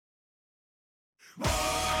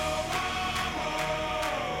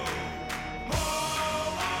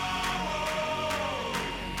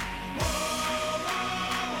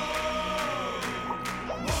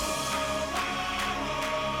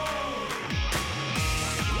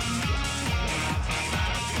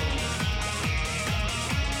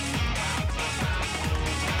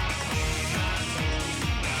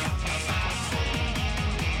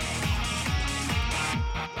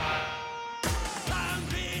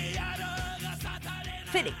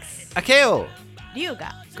Felix, Akeo,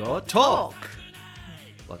 Ryuga, go talk.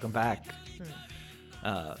 Welcome back.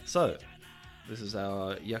 So, this is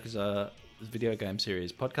our Yakuza video game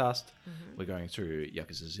series podcast. We're going through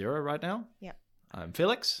Yakuza 0 right now. Yep. I'm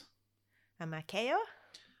Felix. I'm Akeo.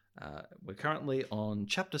 We're currently on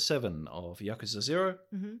Chapter 7 of Yakuza 0,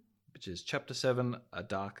 which is Chapter 7, A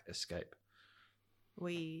Dark Escape.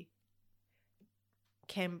 We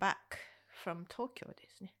came back from Tokyo で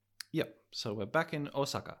すね。 Yep, so we're back in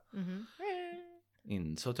Osaka,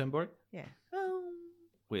 in Sotenbori, Yeah.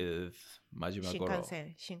 with Majima Goro.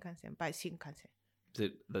 新幹線 by 新幹線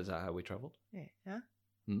Is that how we travelled? Yeah. Huh?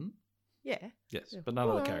 Hmm? Yeah. Yes, but none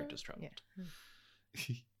of the characters travelled.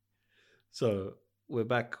 Yeah. So we're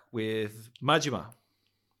back with Majima,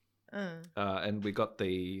 うん。 and we got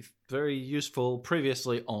the very useful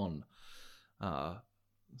previously on.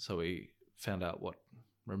 So we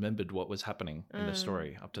remembered what was happening in the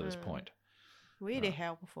story up to this point. Really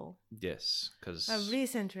helpful. Yes, because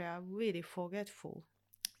Recently, I'm really forgetful.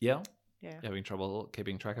 yeah, Yeah. having trouble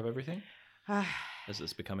keeping track of everything as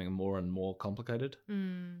it's becoming more and more complicated. う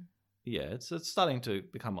ん。 Yeah, it's starting to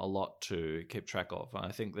become a lot to keep track of. And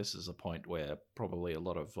I think this is a point where probably a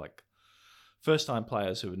lot of like first-time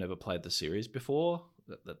players who have never played the series before,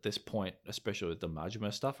 at this point, especially with the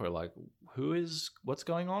Majima stuff, are like, what's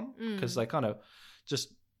going on? Because they kind of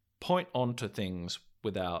just point onto things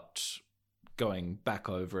without going back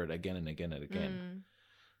over it again and again and again.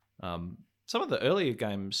 Some of the earlier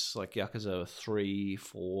games, like Yakuza 3,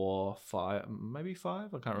 4, 5, maybe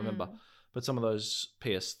 5, I can't remember. But some of those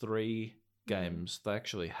PS3 games, they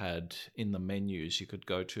actually had in the menus, you could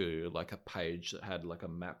go to like a page that had like a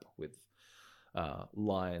map with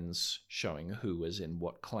lines showing who was in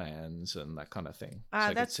what clans and that kind of thing. So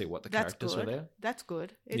you could see what the characters were there. That's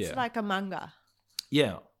good. It's Yeah. like a manga.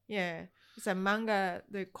 Yeah. Yeah. It's a manga.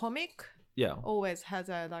 The comic Yeah. always has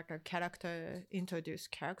like a character,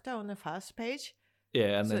 introduced character on the first page.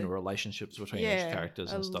 Yeah, and So- then relationships between Yeah. each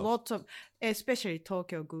characters and a stuff. lot of, especially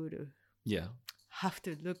Tokyo Guru. Yeah. Have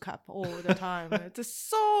to look up all the time. There's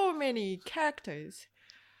so many characters.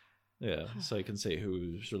 Yeah. So you can see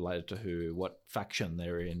who's related to who, what faction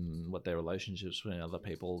they're in, what their relationships with other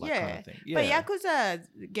people, that kind of thing. Yeah. But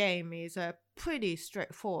Yakuza game is pretty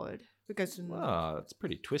straightforward because Well, it's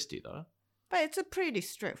pretty twisty though. but it's a pretty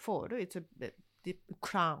straightforward. It's a bit the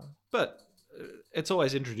crown. But it's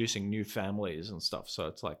always introducing new families and stuff. So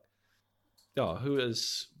it's like, oh, who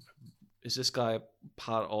is this guy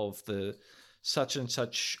part of the such and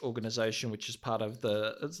such organization, which is part of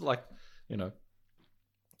the, it's like, you know,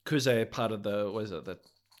 Kuze part of the, what is it? The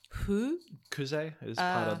Who? Kuze is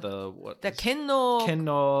part of the, what? The is- Kenno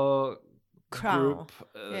Kenno crown. group,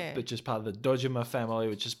 Yeah. which is part of the Dojima family,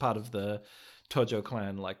 which is part of the Tojo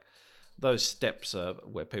clan. Like those steps are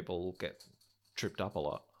where people get tripped up a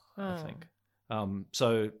lot, I think.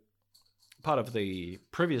 So part of the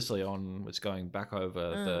previously on was going back over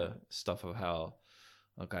the stuff of how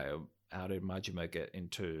did Majima get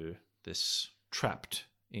into this trapped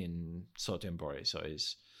in Sotenbori? So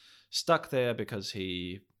he's stuck there because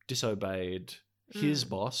he disobeyed his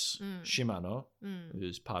boss, Shimano,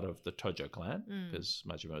 who's part of the Tojo clan, because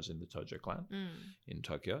Majima is in the Tojo clan in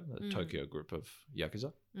Tokyo, the Tokyo group of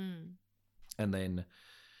Yakuza. And then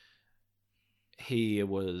he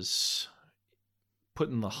was put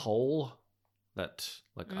in the hole, that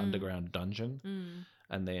like underground dungeon,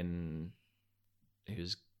 and then he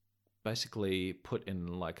was basically put in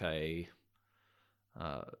like a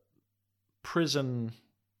prison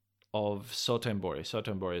of Sotenbori.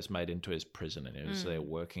 Sotenbori is made into his prison, and he was there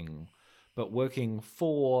working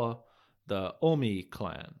for the Omi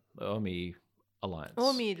clan, the Omi Alliance.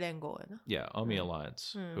 Omi Rengo. Yeah, Omi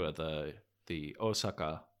Alliance, who are the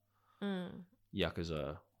Osaka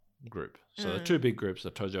Yakuza group. So the two big groups,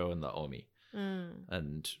 the Tojo and the Omi.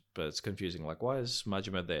 But it's confusing. Like, why is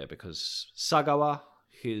Majima there? Because Sagawa,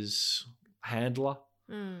 his handler,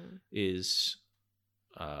 is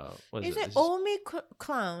what Is is it Omi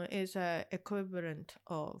clan is a equivalent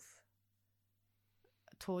of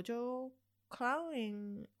Tojo clan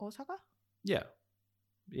in Osaka? Yeah.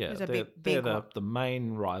 It's a they're big one. the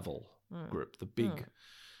main rival group, the big,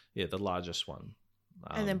 the largest one.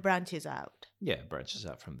 And then branches out. Yeah, it branches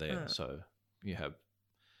out from there. So you have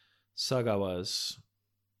Sagawa's,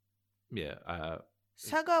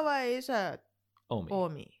 Sagawa is a Omi.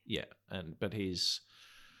 Omi. Yeah, but he's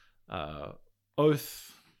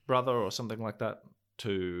oath brother or something like that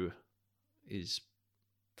to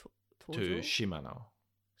Tojo? Shimano.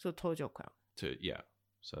 So Tojo-kan.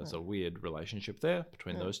 So it's a weird relationship there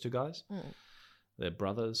between those two guys. They're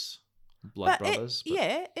brothers, blood But brothers.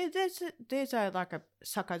 there's a like a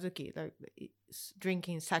sakazuki, like it's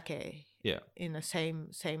drinking sake. Yeah. In the same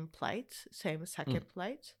plate, same sake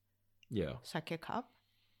plate, Yeah. sake cup.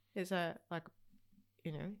 Is a like,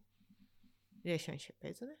 relationship,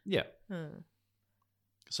 isn't it? Yeah.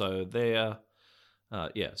 So they're,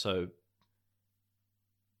 so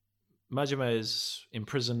Majima is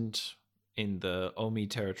imprisoned in the Omi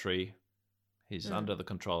territory. He's under the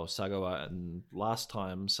control of Sagawa, and last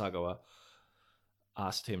time Sagawa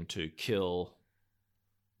asked him to kill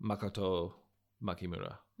Makoto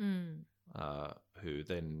Makimura, who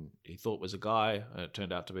then he thought was a guy, and it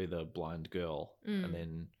turned out to be the blind girl. And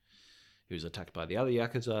then he was attacked by the other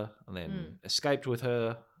Yakuza, and then escaped with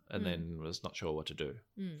her, and then was not sure what to do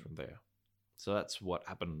from there. So that's what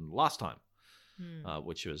happened last time,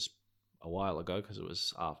 which was a while ago, because it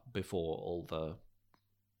was before all the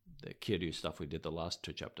Kiryu stuff we did the last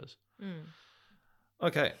 2 chapters.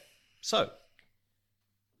 Okay, so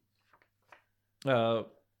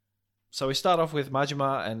we start off with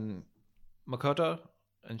Majima and Makoto,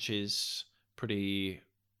 and she's pretty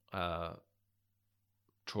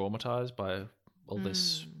traumatized by all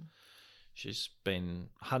this. She's been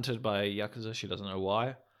hunted by Yakuza. She doesn't know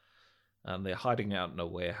why. And they're hiding out in a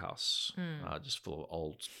warehouse, just full of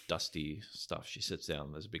old, dusty stuff. She sits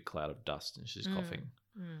down, there's a big cloud of dust, and she's coughing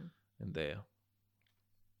in there.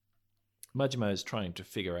 Majima is trying to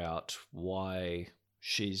figure out why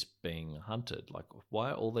she's being hunted. Like,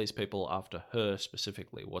 why are all these people after her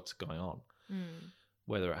specifically? What's going on?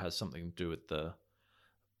 Whether it has something to do with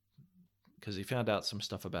because he found out some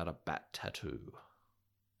stuff about a bat tattoo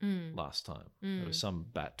last time. There was some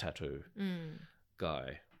bat tattoo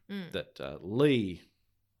guy that Lee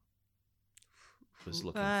was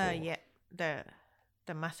looking for. Yeah,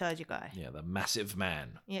 the massage guy. Yeah, the massive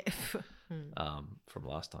man. Yeah. From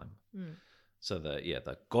last time. So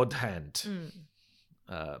the God Hand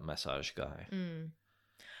massage guy.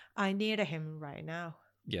 I need him right now.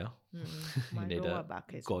 Yeah. My you need lower a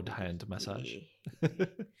back is God Hand massage.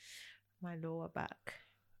 My lower back.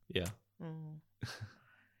 Yeah.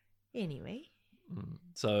 Anyway.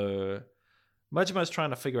 So Majima's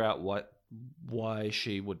trying to figure out why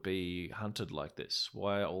she would be hunted like this.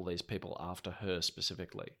 Why are all these people after her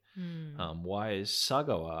specifically? Why is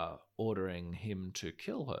Sagawa ordering him to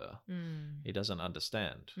kill her? He doesn't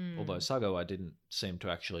understand. Although Sagawa didn't seem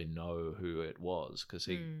to actually know who it was, because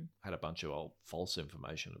he had a bunch of old false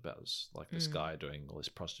information about this guy doing all this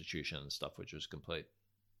prostitution and stuff, which was complete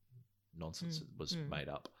nonsense. It was made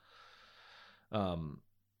up.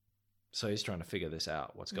 So he's trying to figure this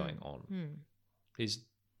out, what's going on. He's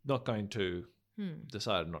not going to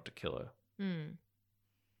decide not to kill her.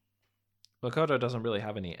 Makoto doesn't really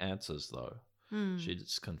have any answers, though.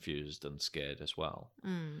 She's confused and scared as well.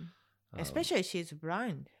 Especially she's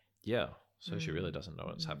blind. Yeah, so she really doesn't know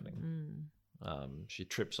what's happening. She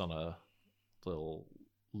trips on a little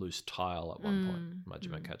loose tile at one point.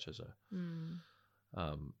 Majima catches her.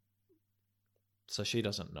 So she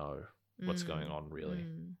doesn't know what's going on, really,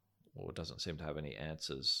 or doesn't seem to have any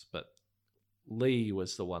answers. But Lee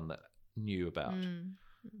was the one that knew about.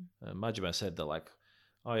 Majima said that,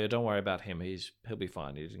 oh yeah, don't worry about him. He'll be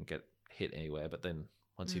fine. He didn't get hit anywhere. But then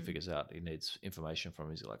once he figures out he needs information from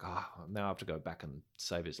him, he's like, now I have to go back and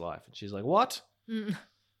save his life. And she's like, what?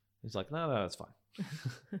 He's like, no, it's fine.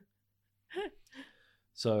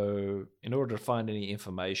 So in order to find any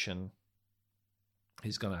information,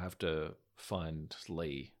 he's going to have to find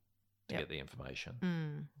Lee to get the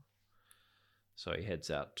information. So he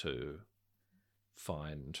heads out to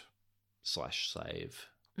find/save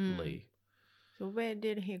Lee. So where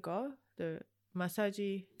did he go? The massage?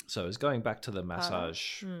 So he's going back to the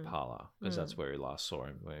massage parlor, because that's where he last saw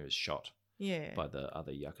him, where he was shot by the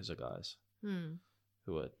other Yakuza guys who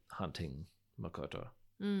were hunting Makoto.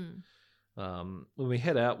 When we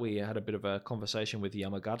head out, we had a bit of a conversation with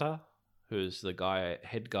Yamagata, who's the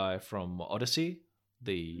head guy from Odyssey,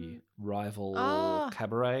 the rival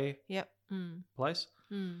cabaret place,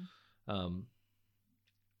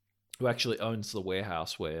 who actually owns the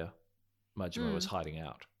warehouse where Majima was hiding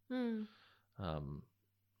out.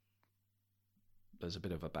 There's a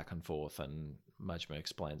bit of a back and forth, and Majima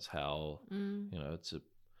explains how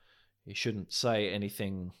he shouldn't say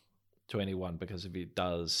anything to anyone, because if he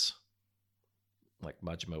does, like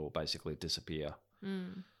Majima will basically disappear.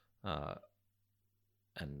 Mm.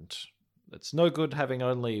 And it's no good having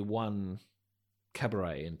only one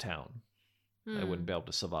cabaret in town. They wouldn't be able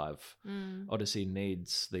to survive. Odyssey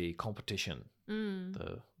needs the competition,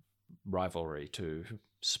 the rivalry to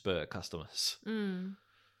spur customers.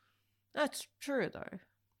 That's true, though.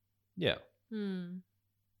 Yeah.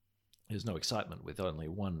 There's no excitement with only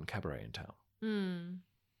one cabaret in town.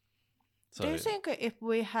 So, Do you think if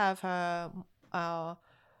we have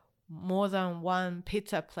more than one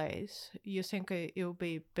pizza place, you think it will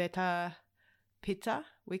be better pizza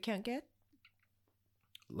we can get?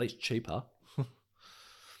 at least cheaper.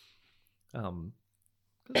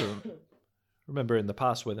 Remember in the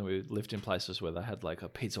past when we lived in places where they had like a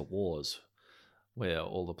pizza wars, where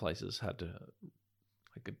all the places had to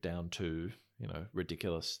like get down to, you know,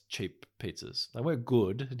 ridiculous cheap pizzas. They were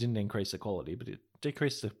good. It didn't increase the quality, but it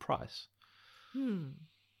decreased the price.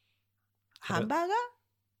 Hamburger?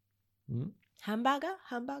 Hmm? Hamburger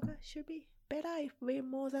should be better if we're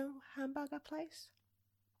more than hamburger place.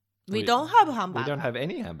 We We- don't have hamburger. We don't have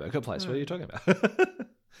any hamburger place. What are you talking about?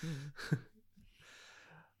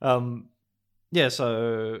 Yeah,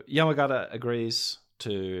 so Yamagata agrees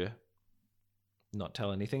to not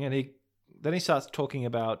tell anything, and then he starts talking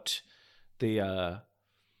about the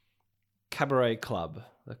cabaret club,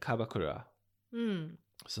 the Kabakura.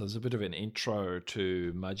 So there's a bit of an intro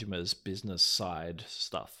to Majima's business side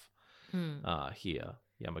stuff here.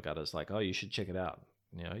 Yamagata's like, oh, you should check it out.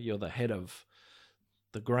 You know, you're the head of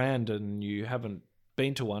the Grand and you haven't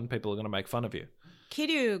been to one. People are going to make fun of you.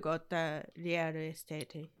 Kiryu got the real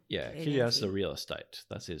estate. Yeah, he has the real estate.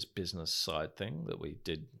 That's his business side thing that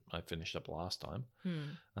I finished up last time.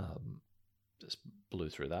 Just blew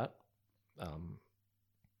through that.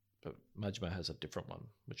 But Majima has a different one,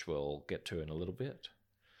 which we'll get to in a little bit.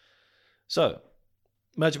 So,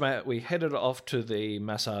 Majima, we headed off to the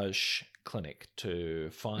massage clinic to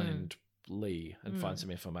find Lee and find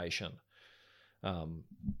some information.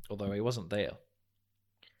 Although he wasn't there.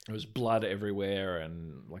 There was blood everywhere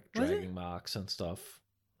and like dragging marks and stuff.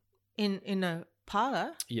 In a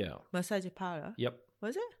parlor? Yeah. Massage parlor? Yep.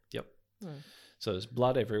 Was it? Yep. So there's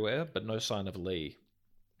blood everywhere, but no sign of Lee.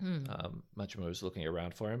 Majima was looking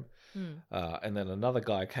around for him. And then another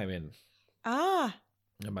guy came in. And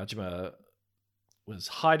Majima was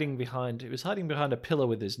hiding behind a pillar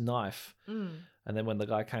with his knife. And then when the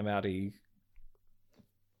guy came out, he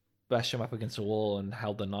bashed him up against the wall and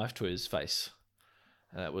held the knife to his face.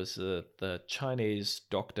 And that was the Chinese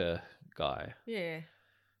doctor guy. Yeah.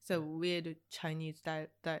 So weird Chinese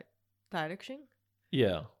direction?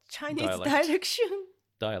 Yeah. Chinese Dialect.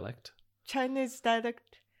 dialect? Chinese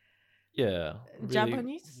dialect? Yeah. Really,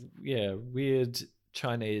 Japanese? Yeah. Weird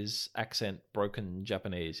Chinese accent, broken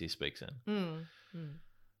Japanese he speaks in.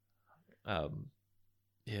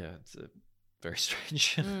 Yeah, it's very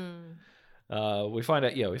strange. We found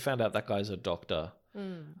out that guy's a doctor.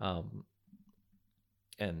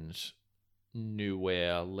 And knew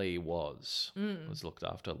where Lee was looked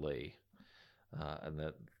after Lee. And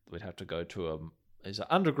that we'd have to go to he's an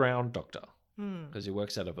underground doctor because he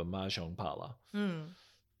works out of a mahjong parlor.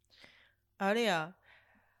 Earlier,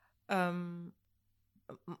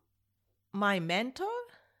 my mentor,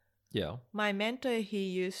 he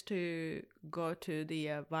used to go to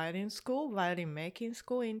the violin making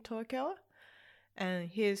school in Tokyo. And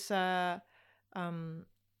his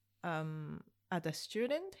as a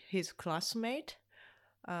student, his classmate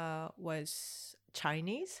was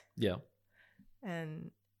Chinese. Yeah.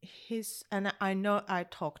 And I know I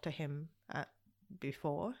talked to him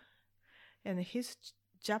before, and his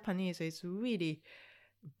Japanese is really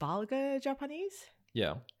vulgar Japanese.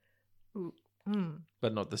 Yeah.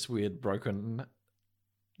 But not this weird broken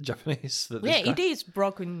Japanese. It is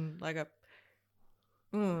broken like a.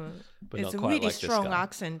 But it's not a quite really like strong this guy.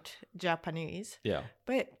 accent Japanese. Yeah.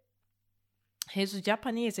 But his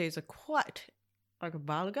Japanese is quite like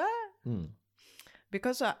vulgar.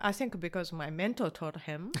 Because I think because my mentor taught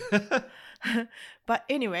him. But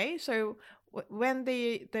anyway, so when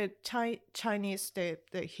the Chinese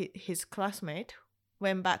his classmate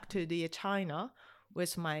went back to the China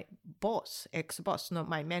with my ex-boss, not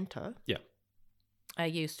my mentor. Yeah. I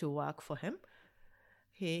used to work for him.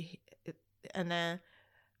 And then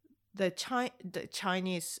the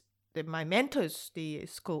Chinese, my mentor's the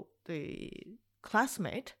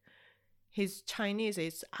classmate, his Chinese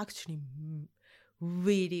is actually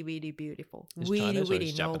really, really beautiful. Is really, Chinese or really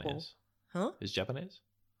is noble. Japanese? Huh? Is Japanese?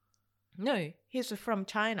 No, he's from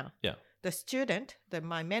China. Yeah. The student,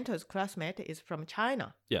 my mentor's classmate, is from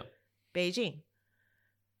China. Yeah. Beijing.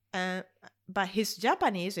 But his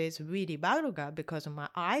Japanese is really vulgar because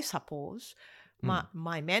I suppose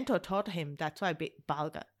My mentor taught him that's why a bit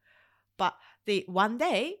vulgar. But the one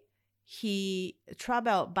day he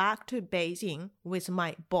traveled back to Beijing with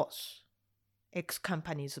my boss,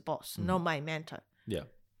 ex-company's boss, not my mentor. Yeah.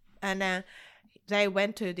 And then they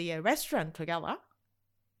went to the restaurant together.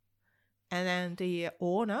 And then the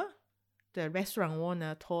restaurant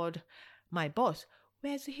owner told my boss,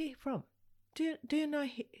 "Where's he from? Do you know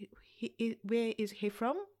where is he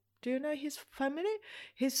from? Do you know his family?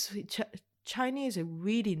 His Chinese is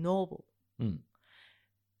really noble."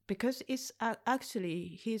 Because it's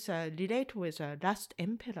actually he's related with the last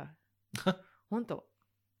emperor. 本当.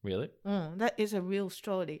 Really? That is a real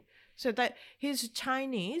story. So that his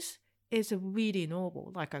Chinese is really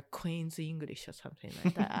noble, like a Queen's English or something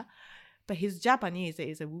like that. But his Japanese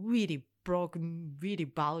is a really broken, really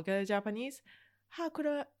vulgar Japanese. How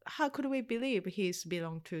could we believe he's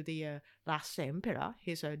belong to the last emperor?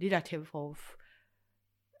 He's a relative of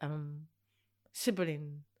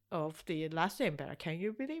sibling of the last emperor. Can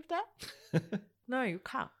you believe that? No, you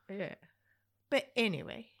can't. Yeah. But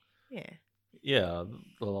anyway, yeah. Yeah.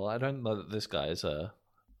 Well, I don't know that this guy is a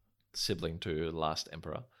sibling to last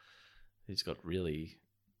emperor. He's got really.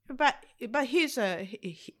 But he's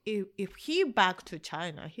if he back to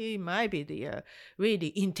China, he might be the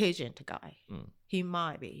really intelligent guy. He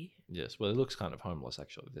might be. Yes. Well, he looks kind of homeless,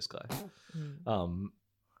 actually, this guy.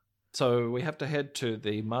 So we have to head to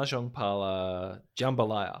the Mahjong parlor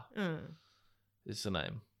Jambalaya is the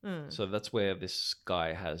name. So that's where this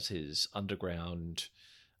guy has his underground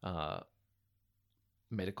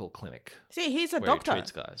medical clinic. See, he's a where doctor. He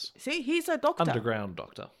treats guys. See, he's a doctor. Underground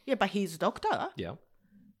doctor. Yeah, but he's a doctor. Yeah.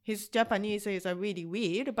 His Japanese is really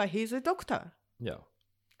weird, but he's a doctor. Yeah.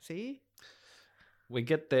 See? We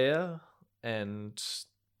get there and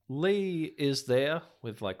Lee is there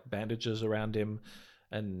with like bandages around him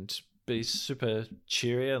and be super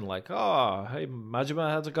cheery and like, "Oh, hey Majima,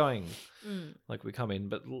 how's it going?" Like we come in,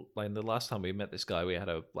 but like the last time we met this guy, we had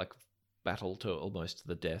a like battle to almost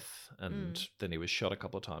the death, and then he was shot a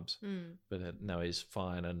couple of times. But now he's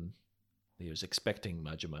fine, and he was expecting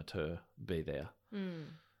Majima to be there,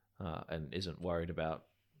 and isn't worried about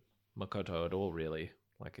Makoto at all, really.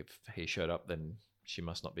 Like if he showed up, then she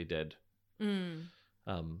must not be dead.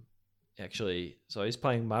 Actually, so he's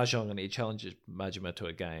playing Mahjong and he challenges Majima to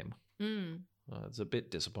a game. It's a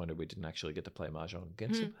bit disappointed we didn't actually get to play Mahjong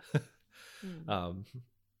against him.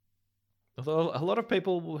 Although a lot of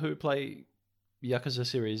people who play Yakuza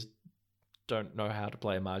series don't know how to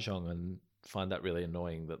play Mahjong and find that really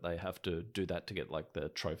annoying that they have to do that to get like the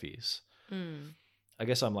trophies. I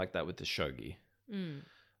guess I'm like that with the shogi.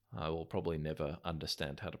 I will probably never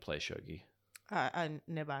understand how to play shogi. I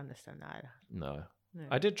never understand either. No.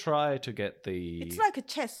 I did try to get the... It's like a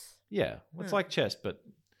chess. Yeah, it's like chess, but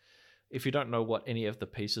if you don't know what any of the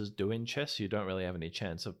pieces do in chess, you don't really have any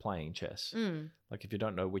chance of playing chess. Like if you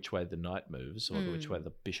don't know which way the knight moves or which way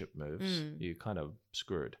the bishop moves, you're kind of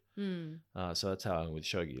screwed. So that's how I'm with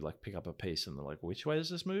shogi. Like pick up a piece and they're like, which way does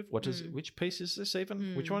this move? Which piece is this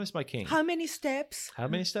even? Which one is my king? How many steps? How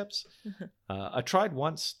many steps? I tried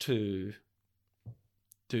once to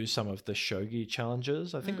do some of the shogi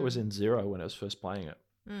challenges. I think it was in Zero when I was first playing it.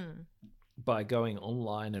 By going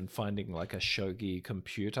online and finding like a shogi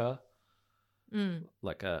computer,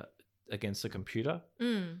 like against the computer.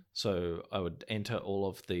 So I would enter all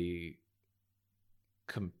of the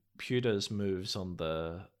computer's moves on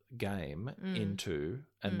the game into,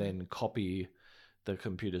 and then copy the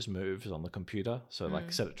computer's moves on the computer. So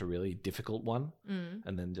like set it to really difficult one,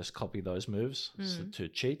 and then just copy those moves to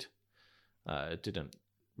cheat. It didn't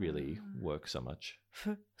really work so much.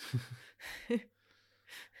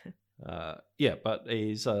 Yeah, but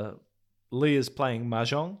he's Lee is playing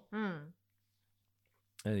Mahjong,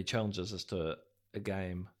 and he challenges us to a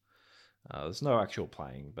game. There's no actual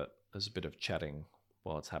playing, but there's a bit of chatting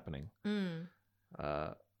while it's happening.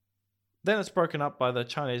 Then it's broken up by the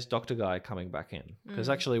Chinese doctor guy coming back in, because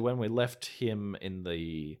actually when we left him in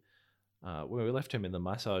the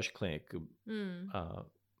massage clinic,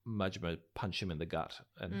 Majima punched him in the gut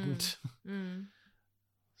and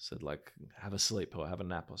said like, have a sleep or have a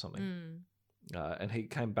nap or something. And he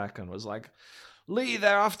came back and was like, "Lee,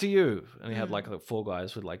 they're after you." And he had like 4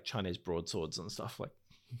 guys with like Chinese broadswords and stuff, like,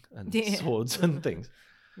 and swords and things.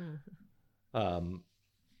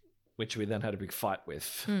 Which we then had a big fight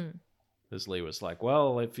with. Because Lee was like,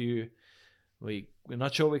 "Well, we're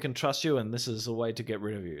not sure we can trust you, and this is a way to get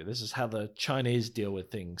rid of you. This is how the Chinese deal with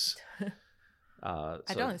things." I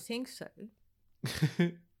don't think so.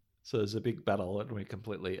 So there's a big battle, and we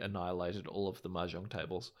completely annihilated all of the Mahjong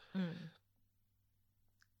tables.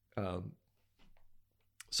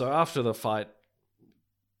 So after the fight,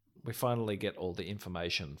 we finally get all the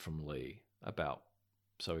information from Lee about.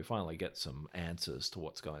 So we finally get some answers to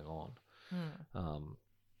what's going on.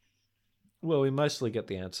 Well, we mostly get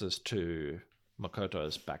the answers to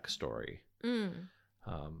Makoto's backstory.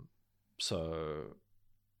 So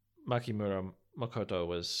Makimura Makoto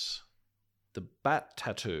was the bat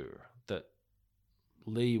tattoo that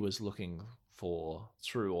Lee was looking for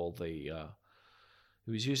through all the...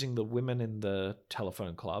 he was using the women in the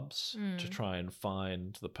telephone clubs to try and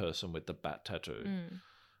find the person with the bat tattoo.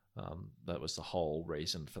 That was the whole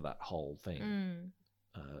reason for that whole thing.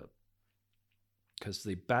 Because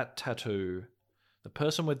the bat tattoo, the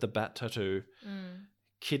person with the bat tattoo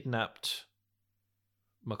kidnapped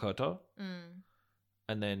Makoto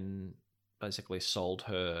and then basically sold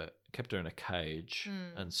her, kept her in a cage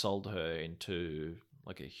and sold her into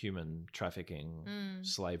like a human trafficking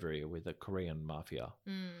slavery with the Korean mafia.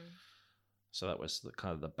 So that was the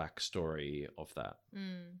kind of the backstory of that.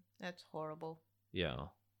 That's horrible. Yeah.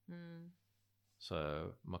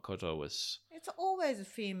 So Makoto was... It's always a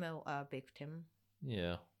female victim.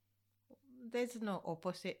 Yeah. There's no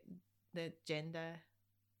opposite, the gender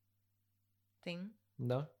thing.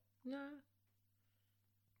 No? No.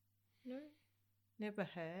 Never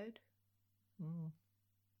heard.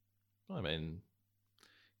 I mean,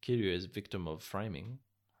 Kiryu is victim of framing,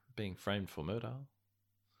 being framed for murder.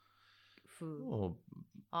 Or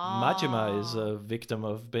Majima is a victim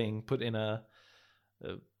of being put in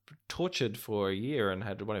tortured for a year and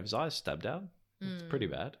had one of his eyes stabbed out. It's pretty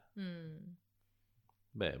bad.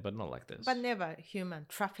 Yeah, but not like this. But never human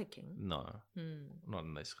trafficking. No, not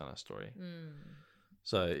in this kind of story.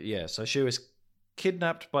 So, yeah, so she was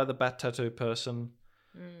kidnapped by the bat tattoo person.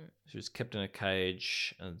 She was kept in a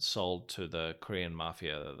cage and sold to the Korean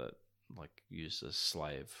mafia that like used as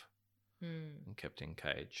slave and kept in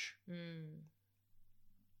cage.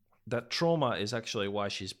 That trauma is actually why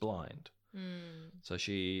she's blind. So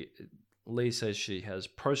Lee says she has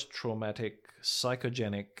post-traumatic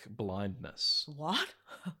psychogenic blindness. What?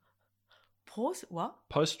 What?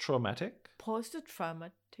 Post-traumatic?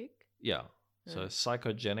 Post-traumatic? Yeah. So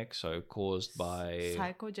psychogenic, so caused by...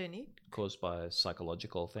 Psychogenic? Caused by a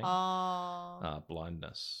psychological thing.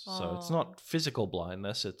 Blindness. So it's not physical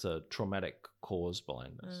blindness, it's a traumatic cause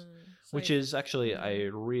blindness, which is actually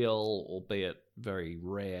a real, albeit very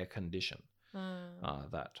rare condition.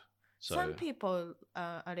 That. So, some people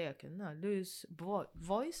lose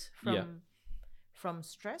voice from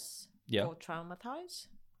stress or traumatized.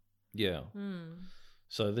 Yeah.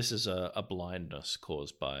 So this is a blindness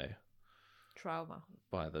caused by trauma.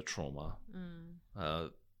 By the trauma. I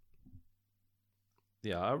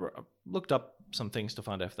looked up some things to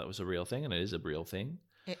find out if that was a real thing, and it is a real thing.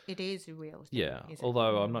 It is a real thing. Yeah,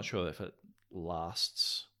 although I'm not sure if it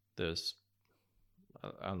lasts. I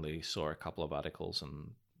only saw a couple of articles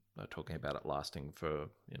and they're talking about it lasting for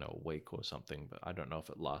a week or something, but I don't know if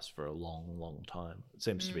it lasts for a long, long time. It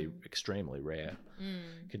seems to be extremely rare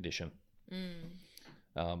condition.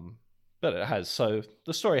 But it has, so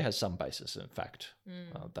the story has some basis, in fact,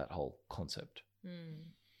 that whole concept.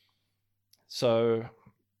 So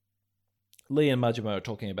Lee and Majima are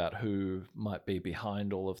talking about who might be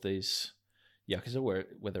behind all of these Yakuza,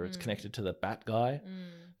 whether it's connected to the Bat guy.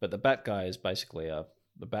 But the Bat guy is basically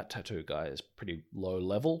the Bat tattoo guy is pretty low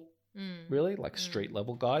level, really, like street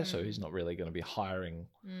level guy. So he's not really going to be hiring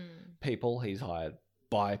people. He's hired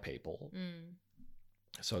by people.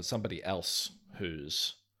 So it's somebody else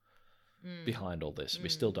who's behind all this. We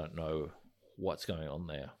still don't know what's going on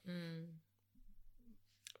there.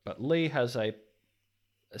 But Lee has a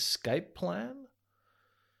escape plan,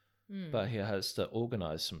 but he has to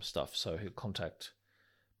organize some stuff, so he'll contact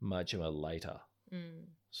Majima later.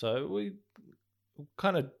 So we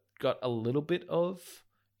kind of got a little bit of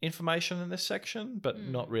information in this section, but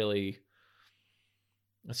not really.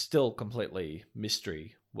 It's still completely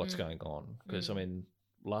mystery what's going on, because I mean,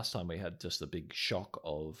 last time we had just a big shock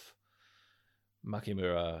of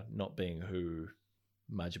Makimura not being who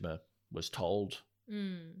Majima was told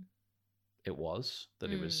it was, that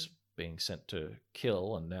he was being sent to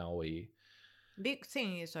kill, and now big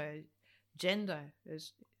thing is gender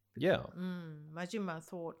is Majima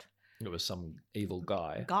thought it was some evil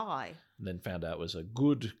guy and then found out it was a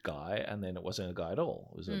good guy, and then it wasn't a guy at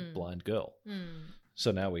all, it was a blind girl.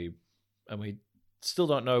 So now we still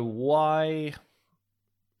don't know why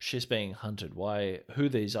she's being hunted, who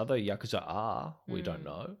these other Yakuza are, we don't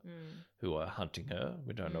know, who are hunting her.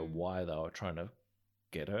 We don't know why they were trying to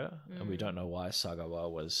get her, and we don't know why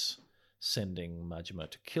Sagawa was sending Majima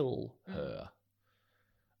to kill her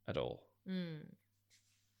at all.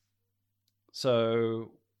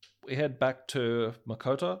 So we head back to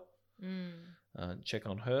Makoto, check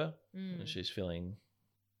on her. And she's feeling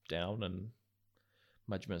down, and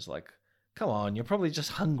Majima's like, come on, you're probably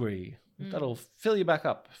just hungry. That'll fill you back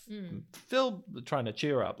up. Trying to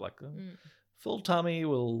cheer her up, like, full tummy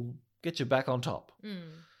will get you back on top.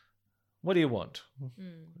 What do you want?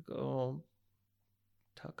 Oh,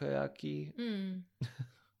 takoyaki.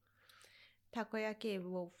 Takoyaki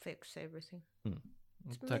will fix everything.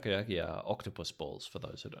 Takoyaki are octopus balls, for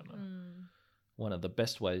those who don't know. One of the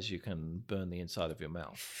best ways you can burn the inside of your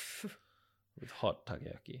mouth with hot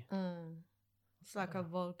takoyaki. It's like a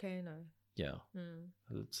volcano. Yeah.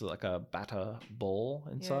 It's like a batter ball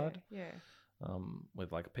inside. Yeah.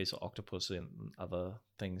 With like a piece of octopus and other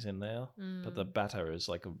things in there. But the batter is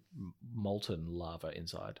like a molten lava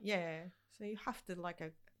inside. Yeah. So you have to like a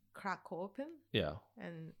crack open. Yeah.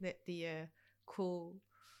 And let the cool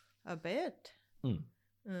a bit.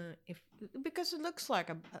 Because it looks like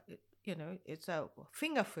it's a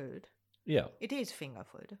finger food. Yeah. It is finger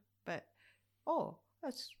food, but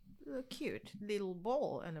that's a cute little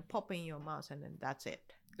ball and pop in your mouth, and then that's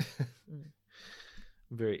it.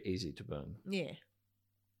 Very easy to burn. Yeah.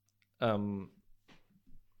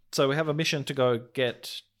 So we have a mission to go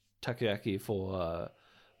get takoyaki for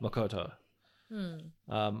Makoto.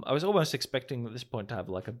 I was almost expecting at this point to have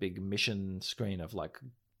like a big mission screen of like,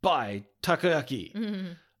 buy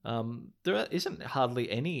takoyaki. There isn't hardly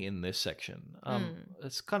any in this section.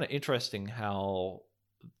 It's kind of interesting how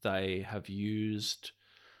they have used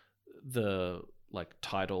the like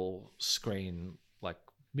title screen, like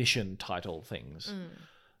mission title things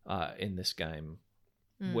in this game,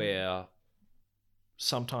 where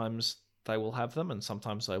sometimes they will have them and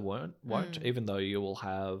sometimes they won't, even though you will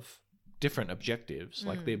have different objectives.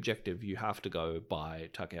 Like the objective, you have to go buy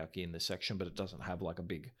takoyaki in this section, but it doesn't have like a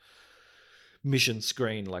big mission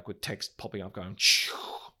screen like with text popping up going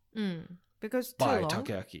because buy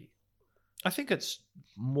takoyaki. I think it's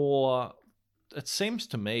more, it seems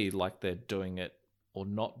to me like they're doing it or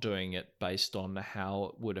not doing it based on how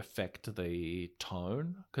it would affect the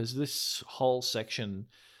tone, because this whole section,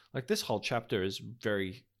 like this whole chapter is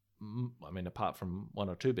very, I mean, apart from one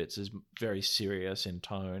or two bits, is very serious in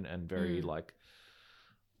tone and very like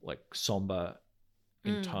somber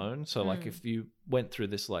in tone. So like if you went through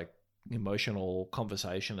this like emotional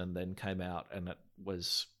conversation and then came out and it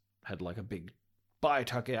had like a big buy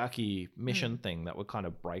takoyaki mission thing, that would kind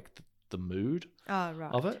of break the mood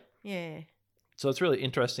of it. Yeah. So it's really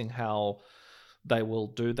interesting how they will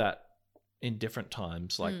do that in different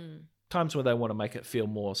times. Like times where they want to make it feel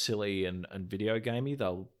more silly and video gamey,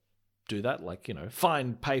 they'll do that. Like,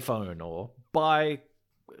 find payphone or buy,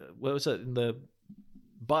 what was it,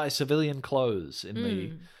 buy civilian clothes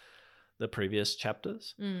in the previous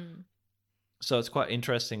chapters. So it's quite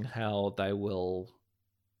interesting how they will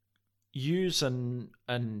use and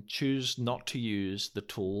choose not to use the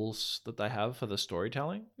tools that they have for the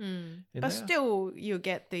storytelling. But still, you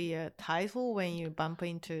get the title when you bump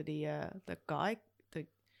into the guy.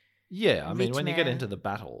 Yeah, I mean, when you get man. into the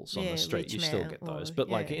battles on the street, you rich still man, get those. or- But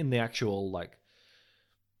like yeah. in the actual like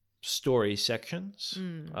story sections,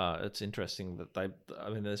 it's interesting that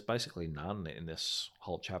there's basically none in this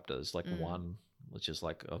whole chapter. There's like one, which is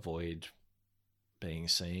like avoid being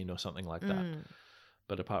seen or something like that.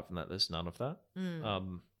 But apart from that, there's none of that.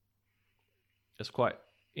 It's quite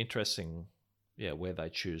interesting, where they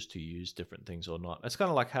choose to use different things or not. It's kind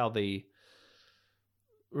of like how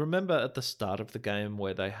remember at the start of the game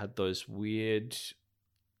where they had those weird,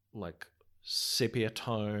 like sepia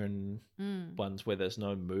tone ones where there's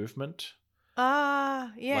no movement. Yeah.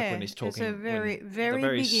 Like when he's talking, It's a very, at very the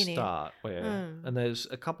very beginning. start, and there's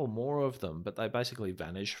a couple more of them, but they basically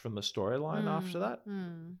vanish from the storyline after that.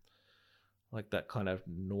 Like that kind of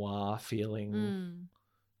noir feeling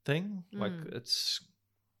thing. Like it's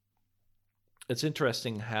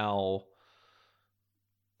interesting how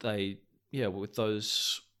they, with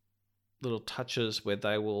those little touches where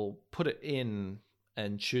they will put it in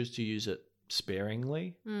and choose to use it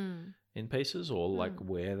sparingly in pieces, or like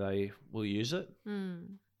where they will use it.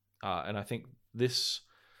 And I think this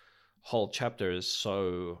whole chapter is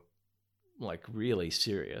so like really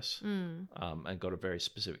serious and got a very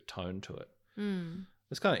specific tone to it.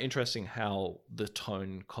 It's kind of interesting how the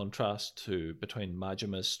tone contrasts between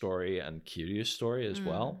Majima's story and Kiryu's story as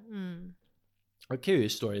well.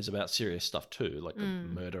 Kiryu's story is about serious stuff too, like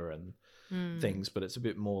murder and things, but it's a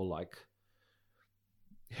bit more like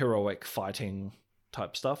heroic fighting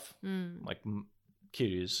type stuff. Like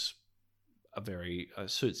Kiryu's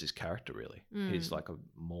suits his character really. He's like a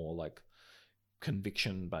more like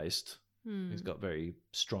conviction based. He's got very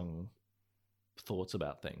strong thoughts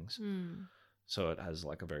about things. So it has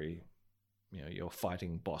like a very you're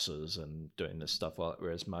fighting bosses and doing this stuff,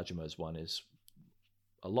 whereas Majima's one is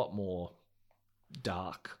a lot more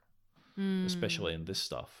dark, especially in this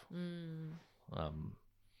stuff,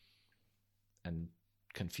 and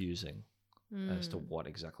confusing as to what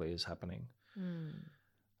exactly is happening.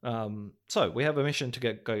 So we have a mission to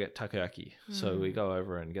go get takoyaki. So we go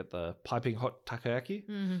over and get the piping hot takoyaki.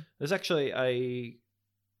 There's actually a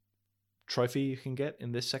trophy you can get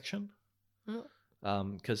in this section,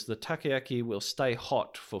 because the takoyaki will stay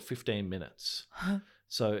hot for 15 minutes.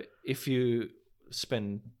 So if you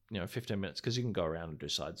spend 15 minutes, because you can go around and do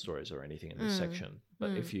side stories or anything in this section,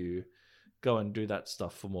 but if you go and do that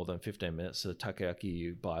stuff for more than 15 minutes, the takoyaki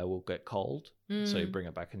you buy will get cold. So you bring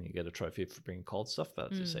it back and you get a trophy for bringing cold stuff.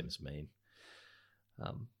 That just seems mean.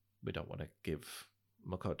 We don't want to give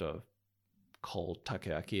Makoto cold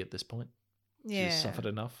takoyaki at this point. Yeah. She's suffered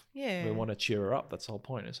enough. Yeah. We want to cheer her up. That's the whole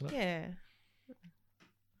point, isn't it? Yeah.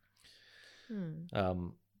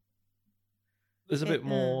 There's a bit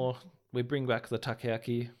more. We bring back the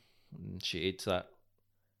takoyaki, and she eats that.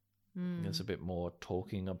 There's a bit more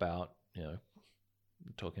talking about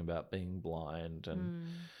being blind, and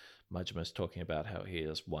Majima's talking about how he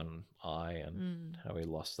has one eye and how he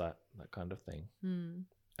lost that kind of thing.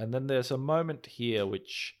 And then there's a moment here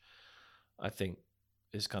which I think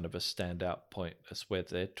is kind of a standout point, is where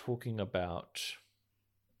they're talking about.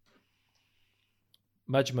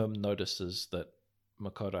 Majima notices that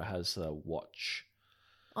Makoto has a watch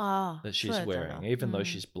that she's wearing. Even though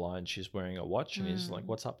she's blind, she's wearing a watch, and he's like,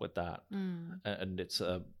 "What's up with that?" And it's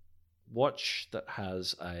a watch that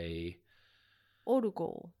has a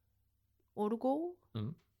orgo.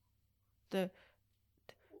 The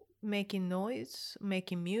making noise,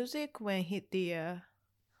 making music when hit the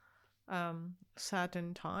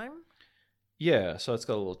certain time. Yeah, so it's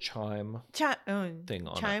got a little chime thing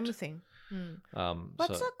on chime it. Thing.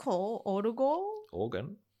 What's that called?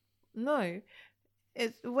 Organ? No.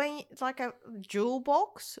 It's like a jewel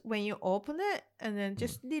box when you open it, and then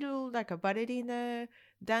just little like a ballerina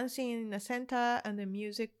dancing in the center, and the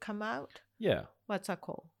music come out. Yeah. What's that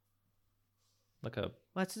called? Like a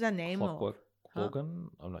what's the name clockwork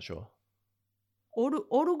organ? I'm not sure.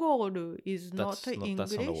 Orgol is not English.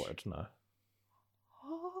 That's not a word, no.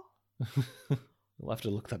 We'll have to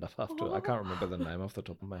look that up after. I can't remember the name off the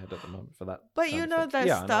top of my head at the moment for that. But you know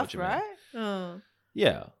that stuff, right?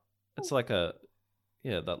 Yeah. It's like that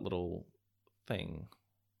little thing.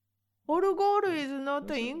 Orgol is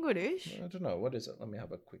not English. I don't know. What is it? Let me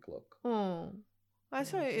have a quick look. I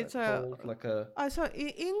saw it's like a. I saw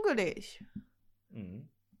English.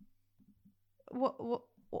 What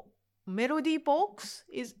Melody box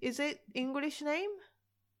is it English name?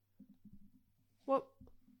 What?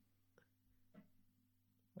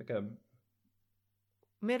 Like a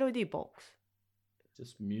melody box.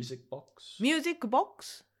 Just music box. Music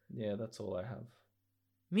box. Yeah, that's all I have.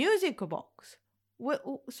 Music box.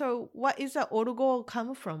 So what is the orgol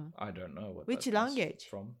come from? I don't know. Which language?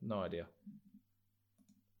 From? No idea.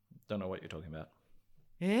 Don't know what you're talking about.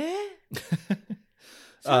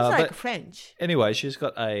 Sounds like French. Anyway, she's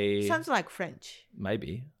got a... Sounds like French.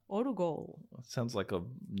 Maybe. Orgol. Sounds like a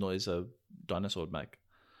noise a dinosaur would make.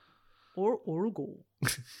 Orgol.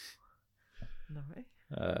 No way.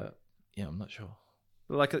 Yeah, I'm not sure.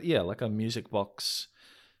 Like a music box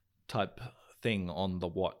type thing on the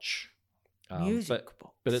watch. Music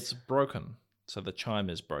box. But it's broken. So the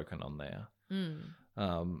chime is broken on there.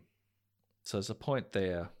 So there's a point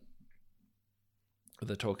there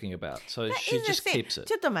they're talking about. So she just keeps it.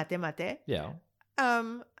 ちょっと待って。 Yeah.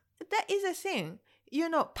 That is a thing. You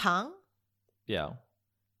know, pan Yeah.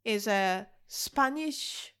 is a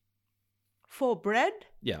Spanish for bread.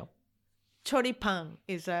 Yeah. Choripan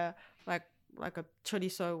is a like a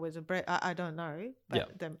chorizo with a bread. I don't know,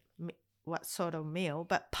 but what sort of meal.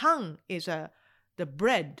 But pan is the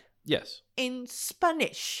bread. Yes. In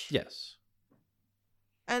Spanish. Yes.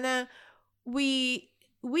 And then we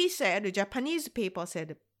said, Japanese people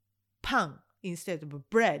said pan instead of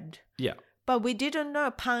bread. Yeah. But we didn't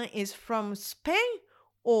know pan is from Spain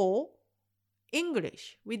or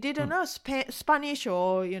English. We didn't know Spanish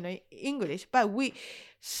or English. But we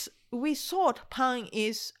thought pan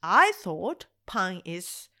is. I thought pan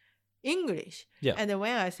is English. Yeah. And then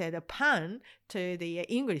when I said pan to the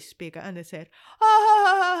English speaker, and they said,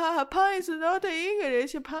 pan is not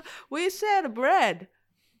English. Pan. We said bread.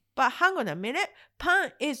 But hang on a minute.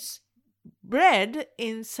 Pan is bread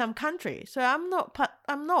in some country. So I'm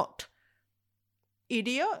not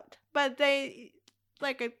idiot. But they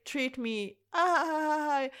treat me,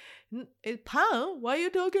 pan? What are you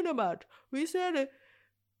talking about? We said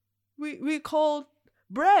we called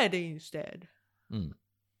bread instead.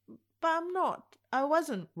 But I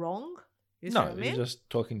wasn't wrong. You see No, what I mean? you're just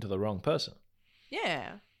talking to the wrong person.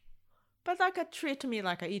 Yeah. But like treat me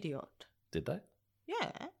like an idiot. Did they?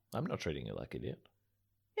 Yeah. I'm not treating you like an idiot.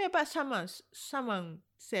 Yeah, but someone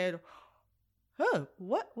said, "Oh,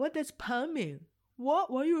 what does pan mean? What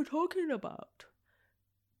are you talking about?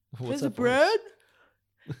 What's It's that bread?"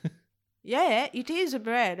 voice? Yeah, it is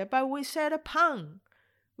bread, but we said pan.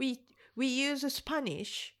 We use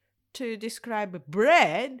Spanish to describe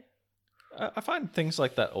bread. I find things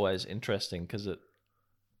like that always interesting because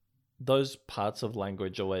those parts of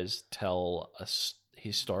language always tell a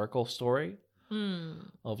historical story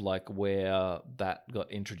of like where that got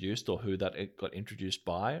introduced or who that it got introduced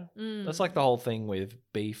by. That's like the whole thing with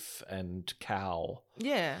beef and cow.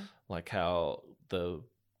 Yeah. Like how the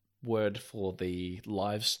word for the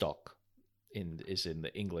livestock is in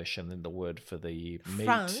the English, and then the word for the meat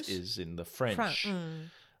France. is in the French.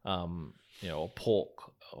 Or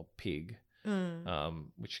pork or pig,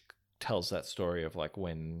 which tells that story of like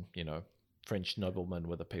when, French noblemen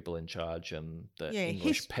were the people in charge and the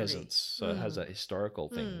English history. peasants. So it has that historical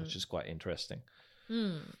thing, which is quite interesting.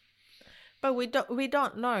 But we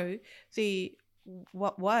don't know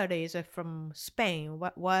what word is from Spain,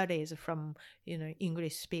 what word is from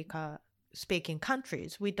English speaking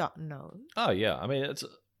countries. We don't know. Oh yeah, I mean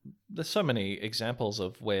there's so many examples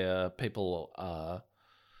of where people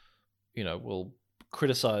will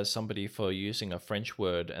criticize somebody for using a French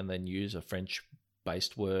word and then use a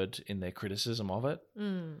French-based word in their criticism of it.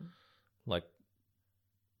 Like,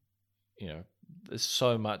 there's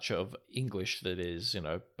so much of English that is,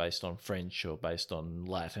 based on French or based on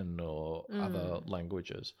Latin or other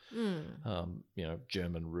languages.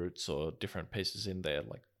 German roots or different pieces in there,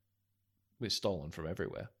 like, we're stolen from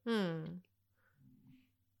everywhere.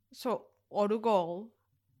 So, Orgol.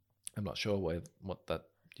 I'm not sure what that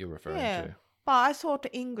you're referring to. But I thought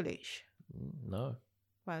English. No.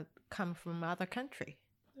 Well, come from other country.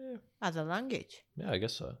 Yeah. Other language. Yeah, I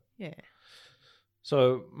guess so. Yeah.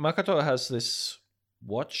 So Makoto has this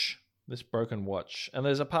watch, this broken watch, and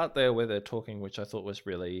there's a part there where they're talking which I thought was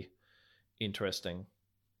really interesting.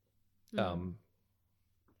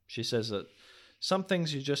 She says that some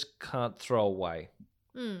things you just can't throw away.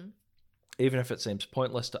 Even if it seems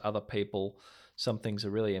pointless to other people, some things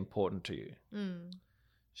are really important to you.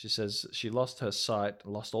 She says she lost her sight,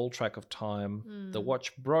 lost all track of time. The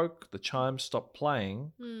watch broke, the chimes stopped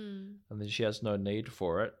playing, and then she has no need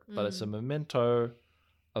for it. But it's a memento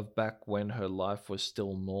of back when her life was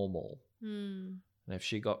still normal. And if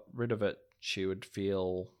she got rid of it, she would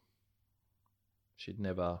feel she'd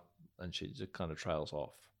never, and she just kind of trails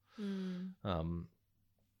off. Which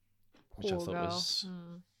I thought was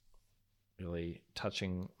really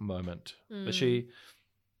touching moment. But she,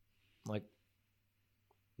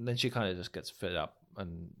 then she kind of just gets fed up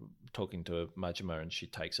and talking to Majima, and she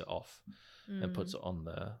takes it off and puts it on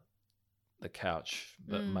the couch.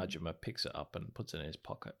 But Majima picks it up and puts it in his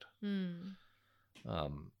pocket.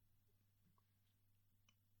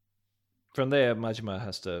 From there, Majima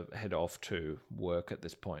has to head off to work at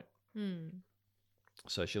this point.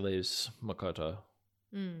 So she leaves Makoto,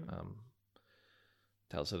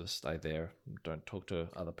 tells her to stay there, don't talk to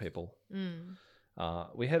other people.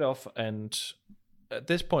 We head off, and at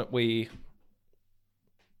this point,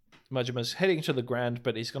 Majima's heading to the Grand,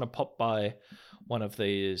 but he's going to pop by one of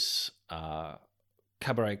these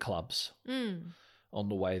cabaret clubs on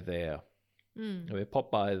the way there. We pop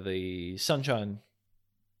by the Sunshine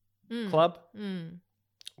Club.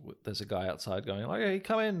 There's a guy outside going, like, "Hey,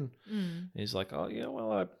 come in." He's like, "Oh, yeah,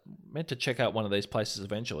 well, I meant to check out one of these places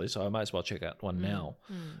eventually, so I might as well check out one now.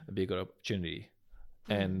 It'd be a good opportunity."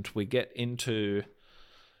 And we get into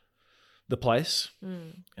the place.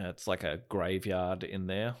 It's like a graveyard in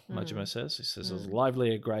there, Majima says. He says there's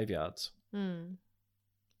livelier graveyards. And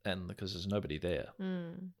because there's nobody there.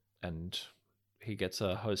 And he gets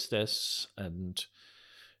a hostess, and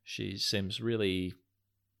she seems really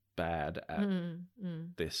bad at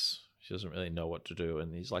this. She doesn't really know what to do.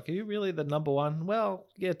 And he's like, "Are you really the number one?" "Well,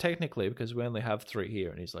 yeah, technically, because we only have 3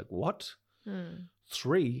 here." And he's like, "What?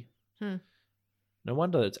 3? No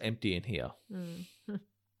wonder it's empty in here."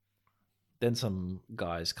 Then some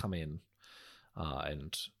guys come in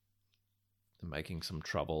and they're making some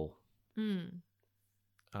trouble.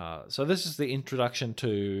 So this is the introduction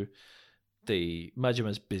to the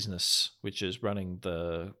Majima's business, which is running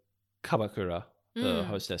the Kabakura, the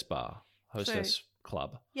hostess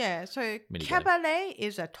club. Yeah, so Minigame. cabaret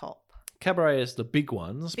is a top. Cabaret is the big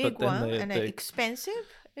ones. Big but then one, and they're expensive,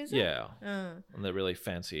 is it? Yeah. And they're really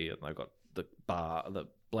fancy, and they've got the bar, the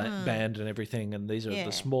band and everything, and these are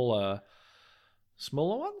the smaller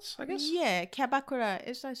smaller ones, I guess. Yeah, Kyabakura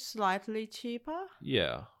is slightly cheaper.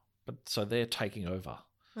 Yeah, but so they're taking over.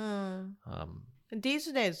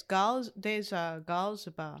 These days, there's a girls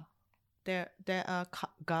bar. There are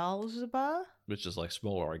girls bar. Which is like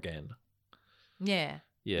smaller again. Yeah.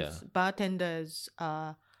 Yeah. It's bartenders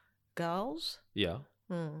are girls. Yeah.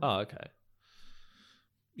 Oh, okay.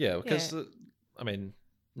 Yeah, because I mean,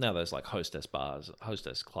 now there's like hostess bars,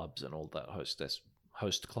 hostess clubs, and all that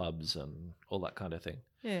host clubs and all that kind of thing.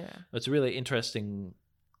 Yeah. It's a really interesting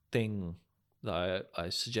thing that I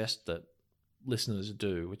suggest that listeners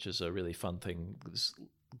do, which is a really fun thing.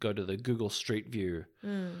 Go to the Google Street View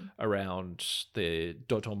around the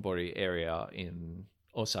Dotonbori area in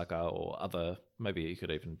Osaka or other. Maybe you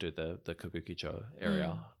could even do the Kabukicho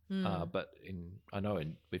area. But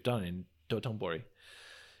we've done in Dotonbori.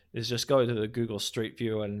 Is just go to the Google Street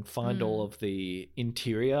View and find all of the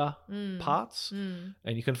interior parts. And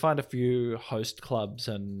you can find a few host clubs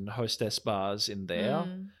and hostess bars in there.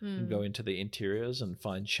 And go into the interiors and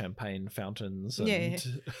find champagne fountains and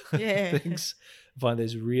things. Find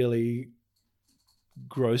these really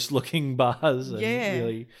gross looking bars and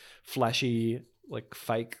really flashy, like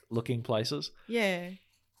fake looking places. Yeah.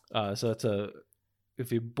 So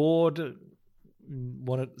if you're bored,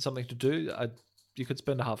 wanted something to do, you could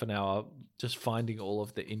spend a half an hour just finding all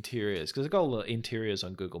of the interiors, because I've got all the interiors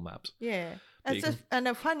on Google Maps. Yeah. And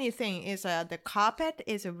the funny thing is the carpet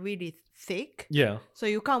is really thick. Yeah. So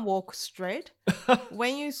you can't walk straight.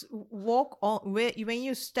 When you walk on, when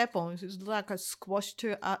you step on, it's like a squash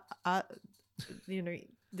to,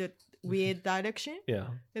 the weird direction. Yeah.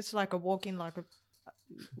 It's like a walking like a.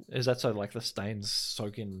 Is that so like the stains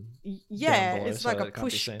soak in? Yeah, down below it's so like that a it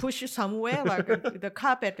can't be seen? push somewhere. Like the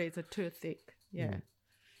carpet is too thick. Yeah.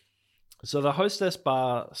 So the hostess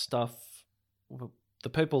bar stuff, the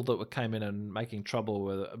people that came in and making trouble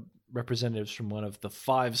were representatives from one of the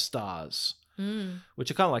 5 stars, which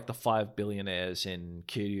are kind of like the 5 billionaires in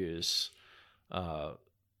Kiryu's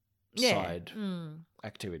side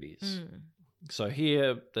activities. So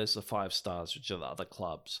here there's the 5 stars, which are the other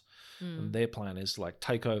clubs. And their plan is like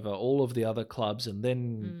take over all of the other clubs and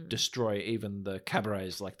then destroy even the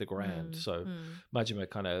cabarets like the Grand. So Majima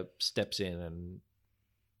kind of steps in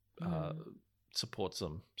and supports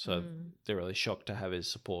them. So they're really shocked to have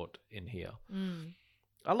his support in here.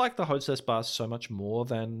 I like the hostess bars so much more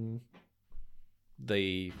than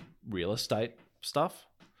the real estate stuff.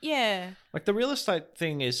 Yeah. Like the real estate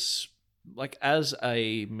thing is like as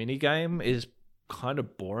a mini game is kind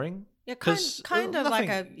of boring. Yeah, kind of like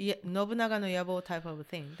a Nobunaga no Yabo type of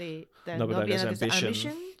thing. The Nobunaga's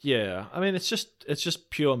ambition. Yeah, I mean it's just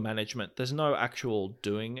pure management. There's no actual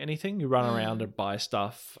doing anything. You run around and buy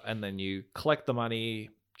stuff, and then you collect the money,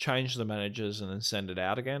 change the managers, and then send it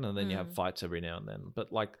out again. And then you have fights every now and then.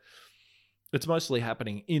 But like, it's mostly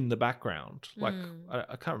happening in the background. Like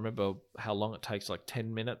I can't remember how long it takes. Like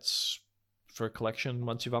 10 minutes for a collection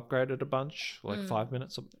once you've upgraded a bunch. Like 5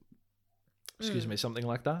 minutes. Excuse me, something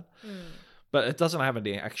like that. But it doesn't have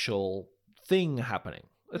any actual thing happening.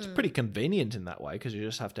 It's pretty convenient in that way because you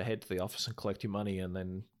just have to head to the office and collect your money and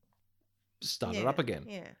then start it up again.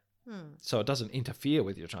 Yeah. So it doesn't interfere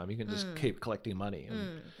with your time. You can just keep collecting money.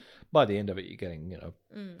 And by the end of it, you're getting,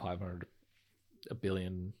 500, a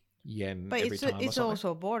billion yen every time. But it's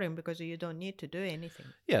also boring because you don't need to do anything.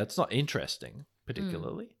 Yeah, it's not interesting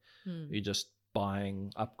particularly. You're just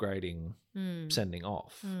buying, upgrading, sending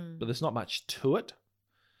off. But there's not much to it.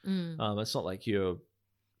 It's not like you're,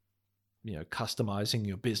 customizing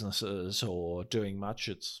your businesses or doing much.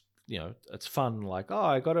 It's, it's fun. Like, oh,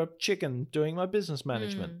 I got a chicken doing my business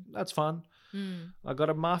management. That's fun. I got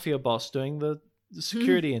a mafia boss doing the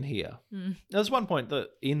security in here. There's one point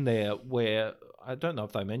that in there where, I don't know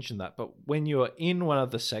if they mentioned that, but when you're in one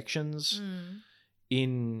of the sections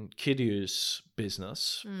in Kiryu's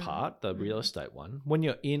business part, the real estate one, when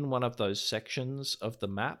you're in one of those sections of the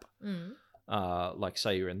map, like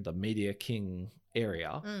say you're in the Media King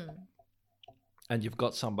area, and you've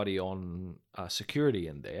got somebody on security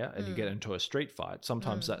in there, and you get into a street fight,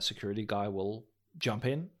 sometimes that security guy will jump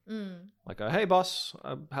in, like, hey boss,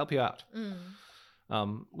 I'll help you out,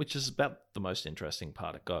 which is about the most interesting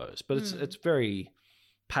part it goes. But it's very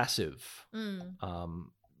passive.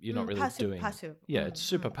 You're not really doing passive. Yeah, it's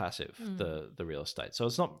super passive, the real estate. So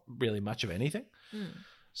it's not really much of anything.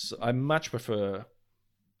 So I much prefer,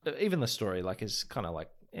 even the story like is kind of like,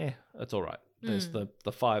 it's all right. There's the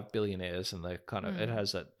 5 billionaires, and they kind of it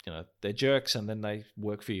has that, they're jerks, and then they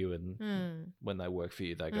work for you, and when they work for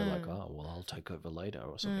you, they go like, oh well, I'll take over later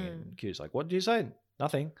or something. And Q's like, what did you say?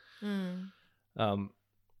 Nothing. But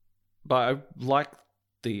I like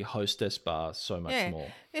the hostess bar so much more.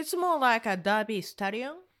 It's more like a Derby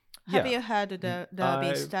Stadium. Have you heard the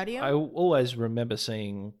Derby Stadium? I always remember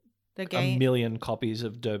seeing the game, 1 million copies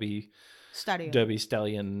of Derby Stadium.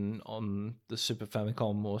 Stallion on the Super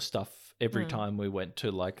Famicom or stuff every time we went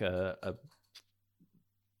to like a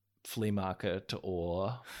flea market,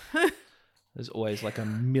 or there's always like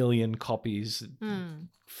 1 million copies,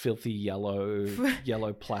 filthy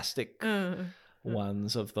yellow plastic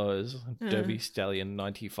ones of those Derby Stallion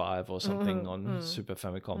 95 or something on Super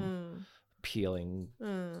Famicom peeling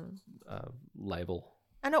label.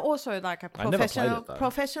 And also like a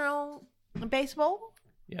professional baseball,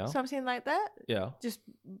 something like that. Yeah, just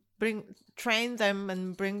train them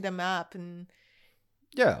and bring them up, and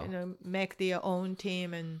make their own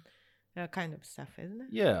team and that kind of stuff, isn't it?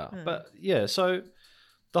 Yeah, but so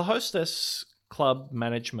the hostess club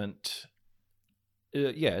management,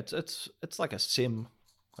 it's like a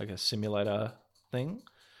simulator thing.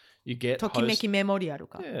 You get Tokimeki Memorial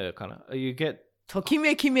ka. Yeah, kind of. You get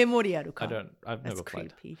Tokimeki Memorial ka. I've never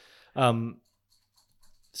played. Creepy.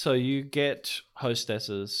 So you get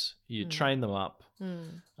hostesses, you train them up.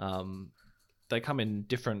 They come in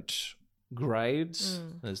different grades.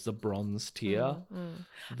 There's the bronze tier.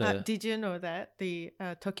 Did you know that the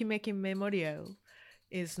Tokimeki Memorial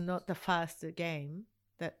is not the first game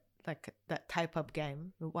that type of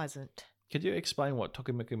game? It wasn't. Could you explain what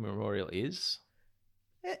Tokimeki Memorial is?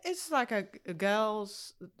 It's like a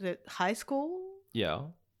girls' high school. Yeah.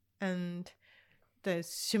 And the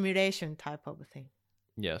simulation type of thing.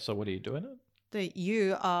 Yeah. So what do you do in it?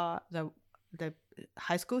 You are the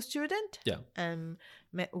high school student. Yeah. And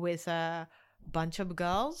met with a bunch of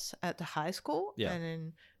girls at the high school. Yeah. And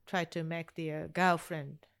then try to make their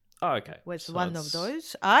girlfriend. Oh, okay. With one of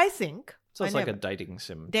those, I think. So it's like a dating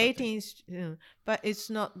sim. But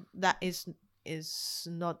it's not. That is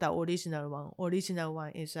not the original one. Original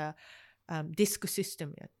one is a disk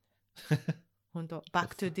system.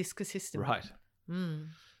 Back to disk system. Right.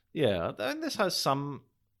 Yeah, and this has some.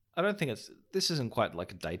 I don't think this isn't quite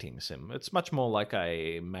like a dating sim. It's much more like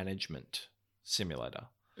a management simulator.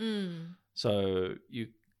 So you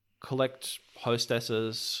collect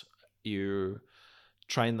hostesses, you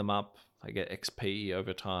train them up. They get XP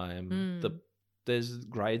over time. There's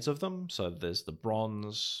grades of them. So there's the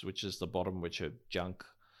bronze, which is the bottom, which are junk.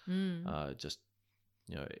 I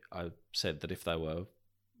said that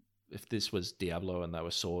if this was Diablo and they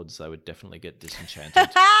were swords, they would definitely get disenchanted.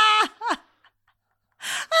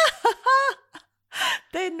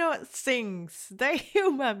 They're not things. They're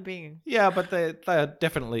human beings. Yeah, but they are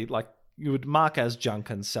definitely like, you would mark as junk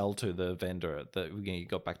and sell to the vendor that you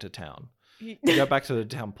got back to town. You go back to the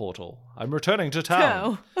town portal. I'm returning to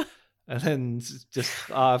town. No. And then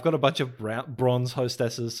just, I've got a bunch of bronze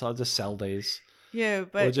hostesses, so I'll just sell these. Yeah,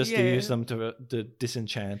 but or just to use them to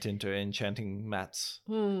disenchant into enchanting mats,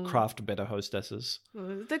 craft better hostesses.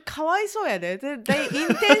 They かわいそうやで. They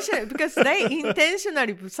intentionally, because they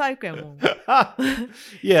intentionally 不細工やもん.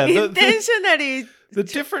 Yeah, intentionally the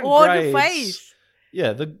different all grades. The face.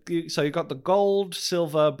 Yeah, so you got the gold,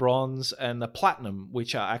 silver, bronze, and the platinum,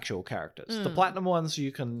 which are actual characters. The platinum ones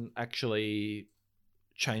you can actually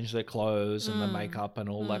change their clothes and the makeup and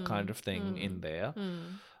all that kind of thing in there.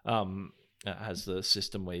 It has the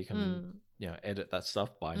system where you can edit that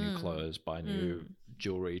stuff, buy new clothes, buy new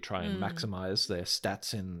jewelry, try and maximize their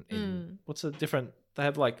stats in what's the different, they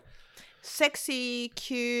have like sexy,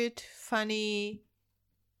 cute, funny,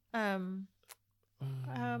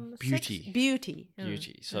 beauty.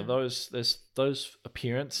 So there's those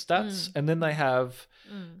appearance stats, and then they have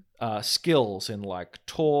skills in like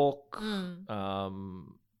talk,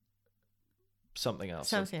 something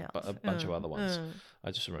else, a bunch of other ones. I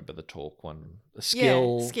just remember the talk one, the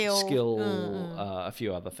skill, a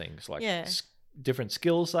few other things like different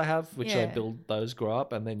skills they have, which they build, those grow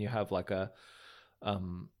up, and then you have like a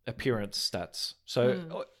appearance stats.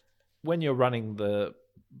 So when you're running the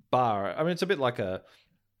bar, I mean, it's a bit like a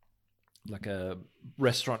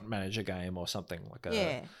restaurant manager game or something, like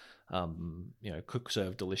a cook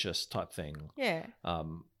serve delicious type thing.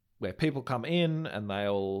 Where people come in and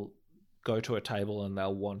they'll go to a table and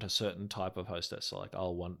they'll want a certain type of hostess. So like,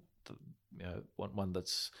 I'll want want one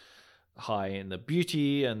that's high in the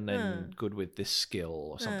beauty and then good with this skill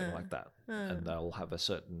or something like that. And they'll have a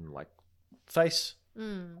certain like face.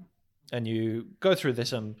 And you go through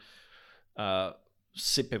this and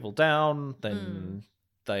sit people down. Then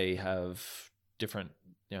they have different,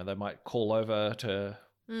 they might call over to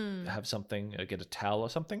have something, or get a towel or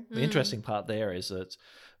something. The interesting part there is that it's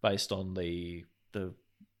based on the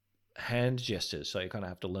hand gestures, so you kind of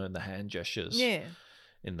have to learn the hand gestures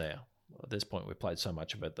in there. At this point, we played so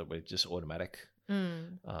much of it that we're just automatic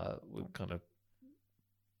We've kind of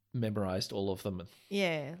memorized all of them.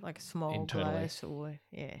 Yeah, like a small Internally. glass or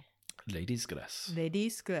Ladies' glass.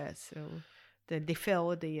 ladies' glass or they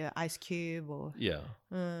fill the ice cube or Yeah.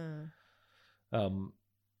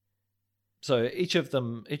 So each of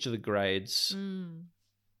the grades,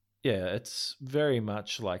 yeah, it's very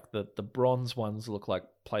much like the bronze ones look like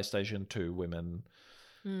PlayStation 2 women,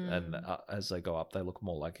 and as they go up, they look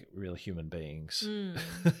more like real human beings,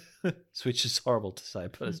 which is horrible to say,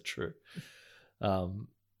 but it's true.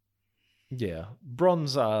 Yeah,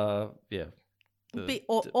 bronze are be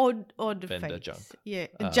odd vendor face. junk. Yeah,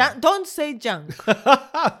 don't say junk.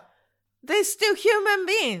 They're still human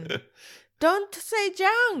beings. Don't say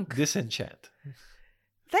junk. Disenchant.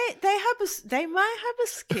 They might have a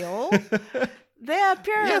skill. Their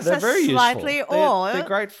appearance they're is very slightly useful. odd. They're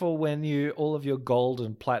great for when all of your gold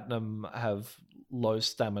and platinum have low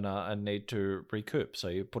stamina and need to recoup. So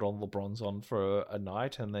you put all the bronze on for a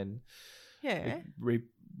night, and then it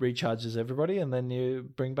recharges everybody, and then you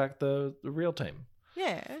bring back the real team.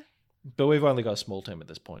 Yeah. But we've only got a small team at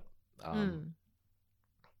this point.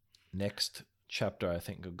 Next chapter, I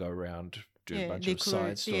think, will go around, do a bunch of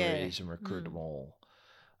side stories and recruit them all,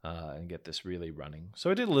 and get this really running. So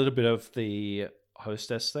I did a little bit of the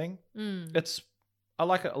hostess thing. I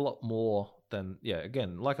like it a lot more than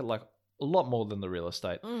like a lot more than the real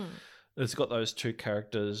estate. It's got those two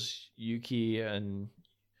characters, Yuki and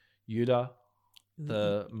Yuda,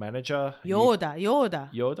 the manager. Yoda,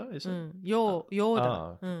 is it?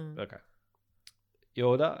 Yoda. Okay.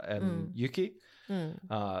 Yoda and Yuki.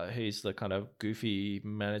 He's the kind of goofy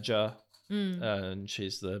manager, and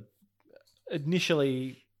she's the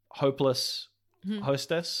initially hopeless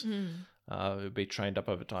hostess who'd be trained up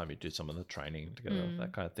over time. You do some of the training together,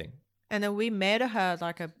 that kind of thing. And then we made her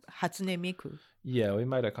like a Hatsune Miku. Yeah, we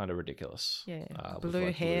made her kind of ridiculous. Yeah, with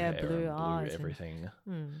blue hair, blue eyes, blue everything.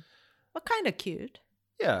 But kind of cute.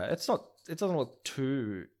 Yeah, it doesn't look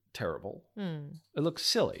too terrible. It looks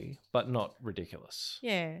silly, but not ridiculous.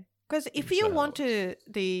 Yeah, because if you want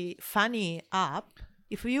the funny up,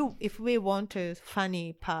 if we want a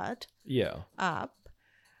funny part, up,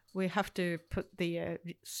 we have to put the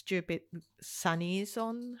stupid sunnies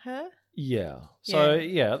on her. Yeah. So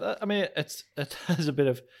I mean, it has a bit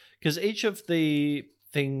of, because each of the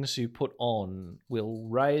things you put on will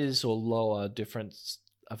raise or lower different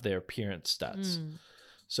of their appearance stats.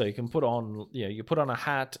 So you can put on, you put on a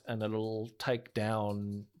hat and it'll take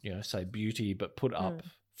down, say beauty, but put up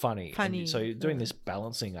funny. And so you're doing this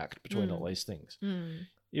balancing act between all these things.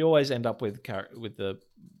 You always end up with the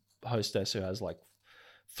hostess who has like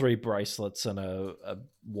 3 bracelets and a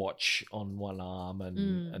watch on one arm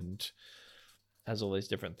and has all these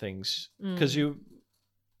different things. Because you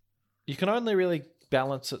can only really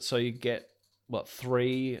balance it so you get,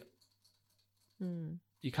 3...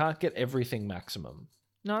 You can't get everything maximum.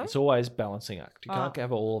 No? It's always balancing act. You can't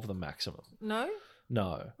have all of them maximum. No?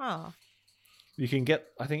 No. Oh. You can get,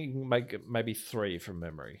 I think you can make it maybe 3 from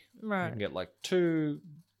memory. Right. You can get like 2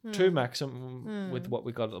 maximum with what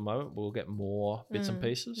we got at the moment. We'll get more bits and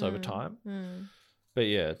pieces over time. But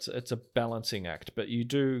yeah, it's a balancing act. But you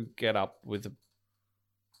do get up with,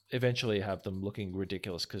 eventually have them looking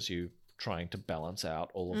ridiculous because you trying to balance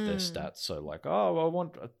out all of their stats. So like, I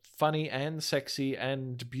want funny and sexy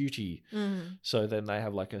and beauty. So then they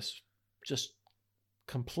have like a just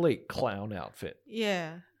complete clown outfit.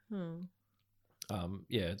 Yeah.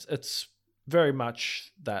 It's very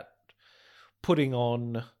much that putting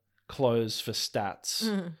on clothes for stats.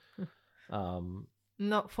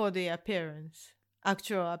 Not for the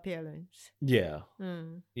actual appearance. Yeah.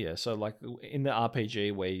 Yeah. So like in the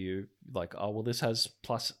RPG where you like, this has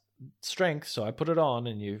plus strength, so I put it on,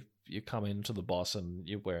 and you come into the boss and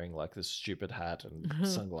you're wearing like this stupid hat and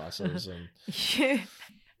sunglasses and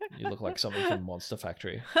you look like something from Monster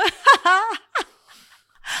Factory.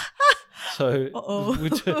 So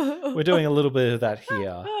we're doing a little bit of that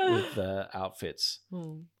here with the outfits.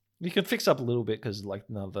 You can fix up a little bit because like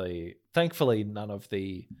thankfully none of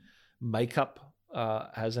the makeup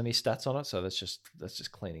has any stats on it, so that's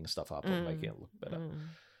just cleaning stuff up and making it look better.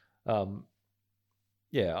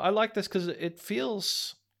 Yeah, I like this because it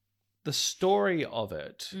feels, the story of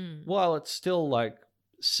it, while it's still like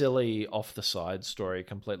silly off the side story,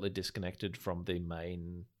 completely disconnected from the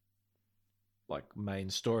main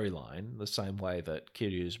storyline, the same way that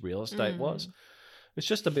Kiryu's real estate was. It's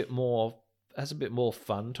just has a bit more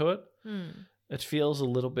fun to it. It feels a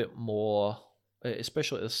little bit more,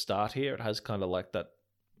 especially at the start here, it has kind of like that,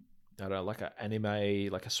 I don't know, like an anime,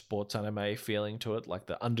 like a sports anime feeling to it, like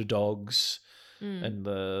the underdogs and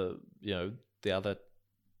the other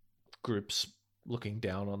groups looking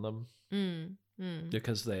down on them.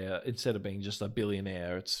 because they're, instead of being just a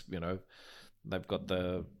billionaire, it's, they've got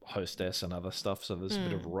the hostess and other stuff, so there's a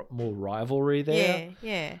bit of more rivalry there.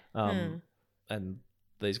 And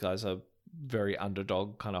these guys are very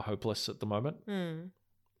underdog, kind of hopeless at the moment.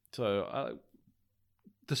 So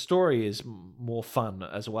the story is more fun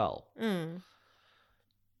as well.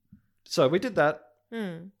 So we did that.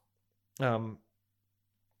 And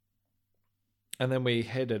then we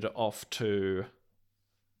headed off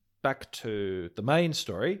back to the main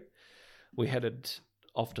story. We headed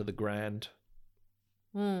off to the Grand.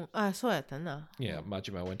 あ、そうやったな。Yeah,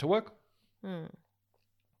 Majima went to work.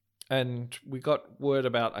 And we got word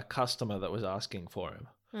about a customer that was asking for him.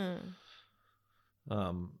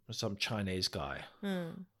 Some Chinese guy.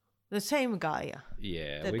 The same guy.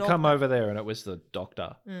 Yeah, The we doctor. come over there and it was the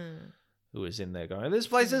doctor who was in there going, "This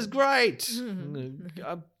place is great.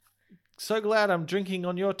 I'm so glad I'm drinking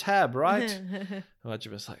on your tab, right?"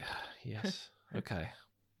 Majima's like, "Yes, okay."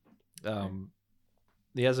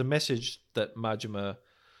 He has a message that Majima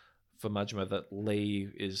that Lee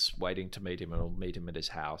is waiting to meet him and will meet him at his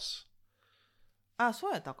house. あ、そ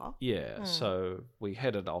うやったか? Yeah, so we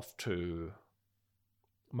headed off to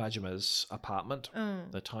Majima's apartment,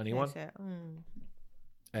 the tiny one,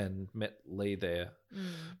 and met Lee there.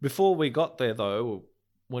 Before we got there, though,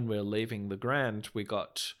 when we were leaving the Grand, we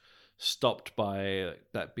got stopped by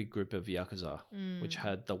that big group of Yakuza, which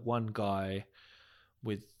had the one guy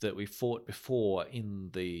that we fought before in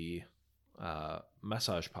the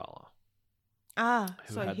massage parlor. Ah,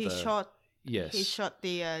 so he shot. Yes. He shot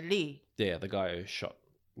the Lee. Yeah, the guy who shot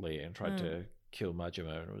Lee and tried to kill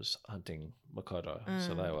Majima and was hunting Makoto.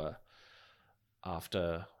 So they were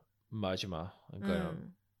after Majima and going to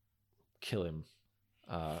kill him.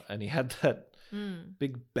 And he had that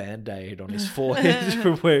big Band-Aid on his forehead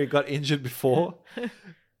from where he got injured before.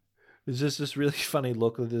 It's just this really funny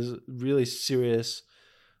look of this really serious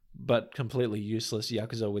but completely useless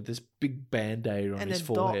Yakuza with this big Band-Aid on his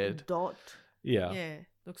forehead. Dot. Yeah. Yeah,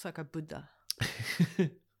 looks like a Buddha.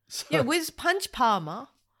 So, Yeah, with Punch Palmer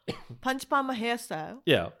hairstyle,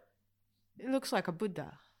 yeah. it looks like a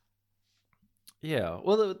Buddha. Yeah.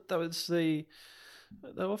 Well, that was they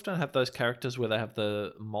often have those characters where they have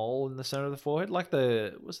the mole in the center of the forehead. Like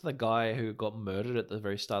was the guy who got murdered at the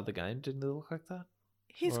very start of the game? Didn't he look like that?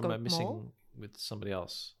 He's or got am I missing mole. with somebody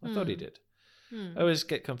else? I thought he did. Hmm. I always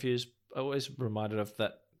get confused. I always reminded of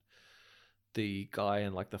the guy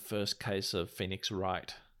in like the first case of Phoenix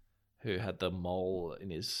Wright, who had the mole in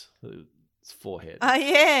his forehead. Ah,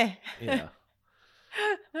 yeah. Yeah.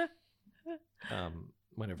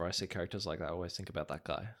 Whenever I see characters like that, I always think about that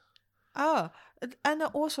guy. Ah, and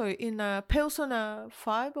also in Persona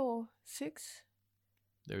 5 or 6,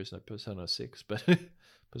 There is no Persona 6, but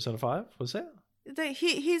Persona 5, was there?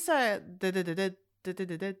 he's a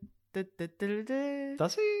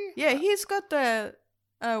Does he? yeah, he's got the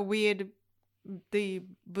weird the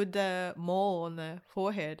Buddha mole on the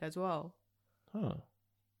forehead as well. Oh.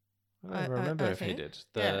 I don't remember if he think. did.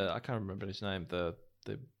 Yeah. I can't remember his name. The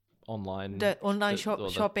online The online or the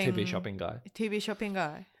shopping TV shopping guy. TV shopping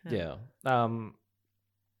guy. Yeah. Yeah,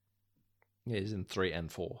 he's in 3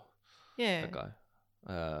 and 4. Yeah. That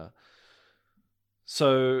guy.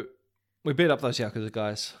 So we beat up those Yakuza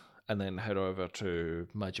guys and then head over to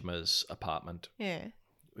Majima's apartment. Yeah.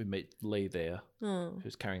 We meet Lee there,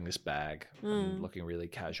 who's carrying this bag and looking really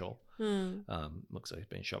casual. Looks like he's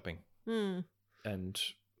been shopping.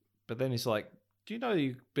 But then he's like, "Do you know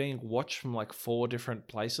you're being watched from like 4 different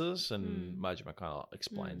places?" And Majima kind of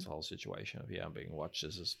explains the whole situation of, "Yeah, I'm being watched.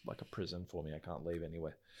 This is like a prison for me. I can't leave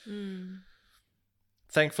anywhere."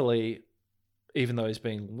 Thankfully, even though he's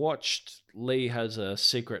being watched, Lee has a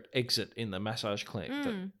secret exit in the massage clinic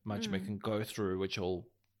that Majima can go through, which will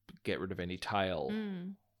get rid of any tail.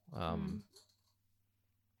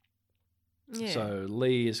 Yeah. So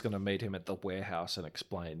Lee is going to meet him at the warehouse and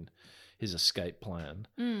explain his escape plan.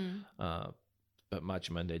 But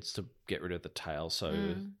Majima needs to get rid of the tail,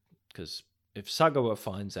 so because if Sagawa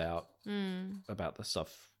finds out about the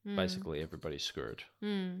stuff, basically everybody's screwed,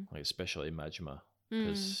 like especially Majima,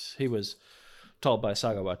 because he was told by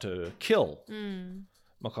Sagawa to kill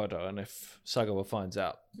Makoto, and if Sagawa finds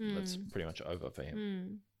out, that's pretty much over for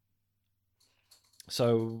him.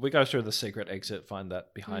 So we go through the secret exit, find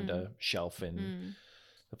that behind a shelf in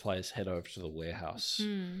the players head over to the warehouse.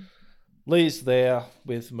 Lee's there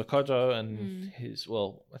with Makoto and his,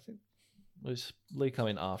 I think was Lee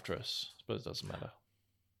coming after us. I suppose it doesn't matter.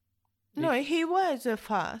 No, he was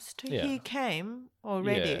first. Yeah. He came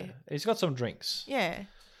already. Yeah, he's got some drinks. Yeah.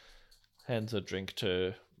 Hands a drink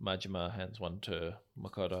to Majima, hands one to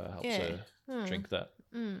Makoto, helps her drink that.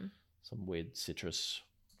 Some weird citrus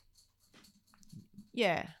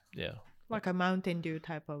Yeah. Yeah. Like a Mountain Dew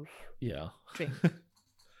type of Yeah. drink.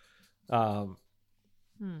 But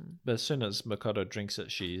as soon as Makoto drinks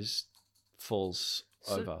it, she falls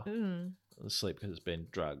over asleep because it's been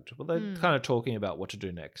drugged. Well, they're kind of talking about what to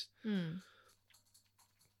do next.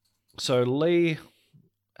 So Lee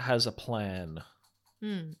has a plan.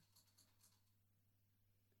 It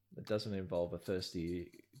doesn't involve a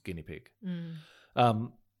thirsty guinea pig.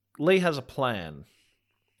 Lee has a plan.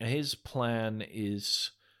 His plan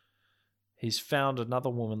is he's found another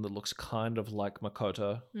woman that looks kind of like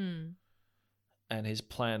Makoto. And his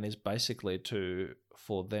plan is basically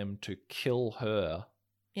for them to kill her.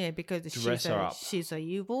 Yeah, because dress her up. She's a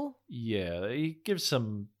evil. Yeah, he gives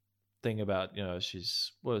some thing about,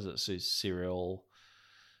 she's serial.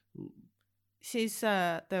 She's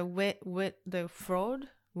the fraud,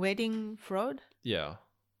 wedding fraud. Yeah.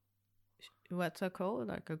 What's it called?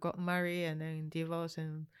 Like got married and then divorce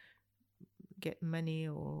and get money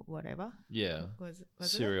or whatever. Yeah. Was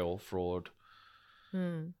serial fraud.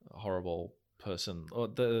 Horrible person. Or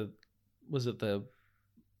was it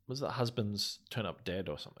husbands turn up dead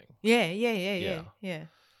or something? Yeah.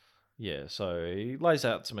 Yeah, so he lays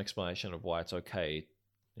out some explanation of why it's okay.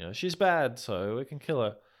 She's bad, so we can kill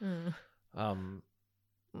her.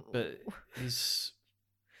 But his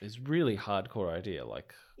really hardcore idea,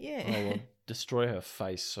 like, we'll destroy her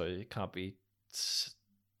face so it can't be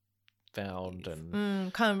found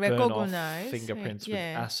and can't burn recognize off fingerprints with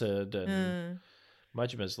acid, and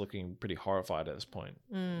Majima's looking pretty horrified at this point.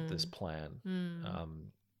 This plan.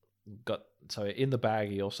 So in the bag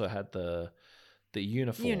he also had the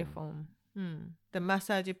uniform. The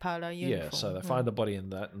massage parlor uniform. Yeah, so they find the body in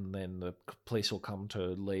that, and then the police will come to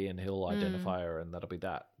Lee and he'll identify her, and that'll be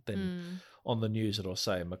that. Then on the news it'll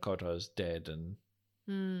say Makoto's dead, and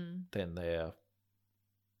then they're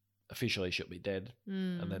officially should be dead,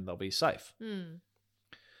 and then they'll be safe.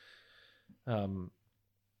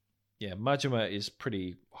 Yeah, Majima is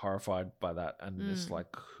pretty horrified by that, and it's like,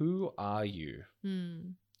 who are you?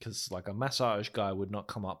 Because like a massage guy would not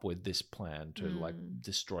come up with this plan to like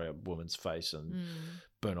destroy a woman's face and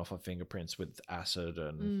burn off her fingerprints with acid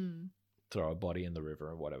and throw a body in the river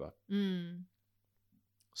or whatever.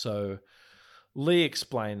 So Lee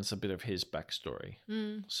explains a bit of his backstory.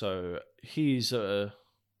 So he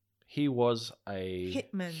was a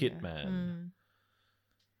hitman.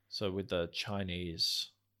 So with the Chinese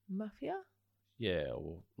mafia? Yeah,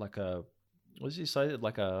 or like a, what does he say?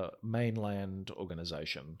 Like a mainland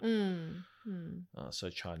organization. So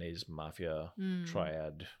Chinese mafia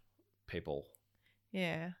triad people.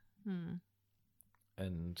 Yeah.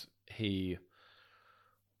 And he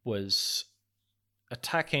was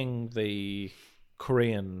attacking the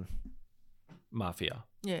Korean mafia.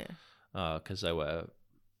 Yeah. Because they were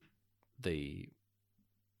the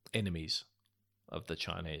enemies of the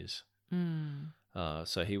Chinese.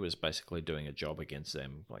 So he was basically doing a job against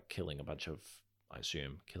them, like killing a bunch of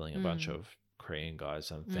Korean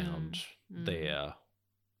guys, and found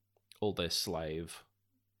all their slave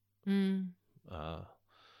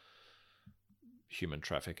human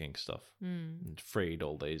trafficking stuff, and freed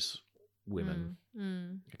all these women,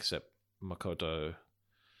 except Makoto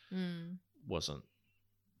wasn't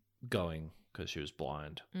going because she was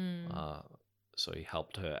blind. So he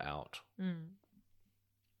helped her out.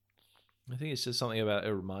 I think it says something about,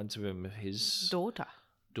 it reminds him of his daughter.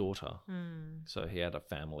 So he had a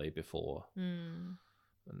family before. And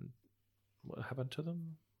what happened to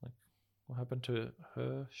them? Like, what happened to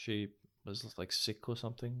her? She was like sick or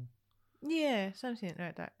something. Yeah, something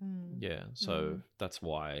like that. Yeah, so that's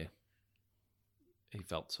why he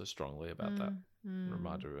felt so strongly about that.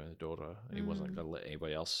 Reminded her of her daughter. He wasn't going to let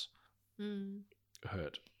anybody else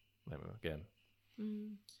hurt them again.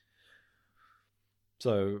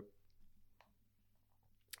 So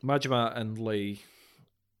Majima and Lee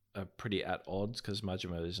are pretty at odds because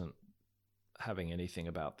Majima isn't having anything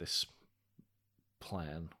about this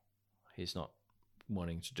plan. He's not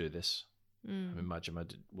wanting to do this. I mean,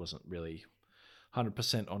 Majima wasn't really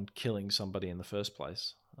 100% on killing somebody in the first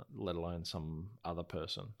place, let alone some other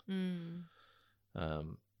person.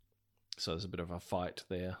 So there's a bit of a fight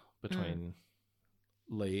there between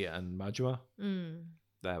Lee and Majima.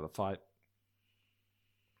 They have a fight.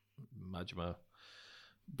 Majima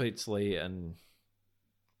beats Lee and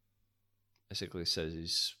basically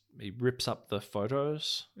says he rips up the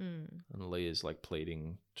photos, and Lee is like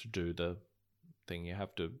pleading to do the thing. You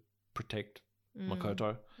have to protect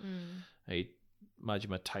Makoto.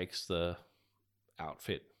 Majima takes the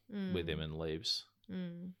outfit with him and leaves.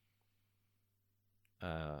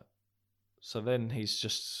 So then he's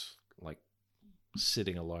just like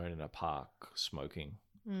sitting alone in a park smoking.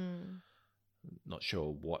 not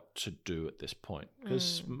sure what to do at this point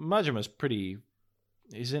because Majima's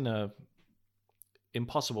he's in a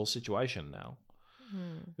impossible situation now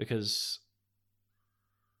because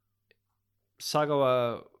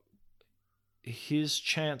Sagawa, his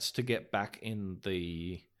chance to get back in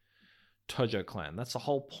the Tojo clan, that's the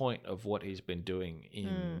whole point of what he's been doing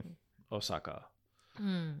in Osaka,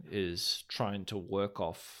 is trying to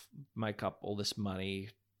make up all this money,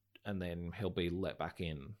 and then he'll be let back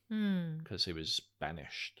in because he was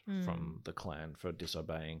banished from the clan for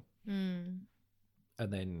disobeying. And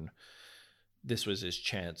then this was his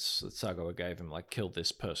chance that Sagawa gave him, like, kill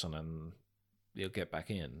this person and he'll get back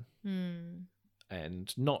in.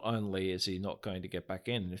 And not only is he not going to get back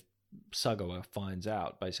in, if Sagawa finds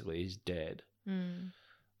out, basically he's dead.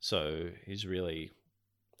 So he's really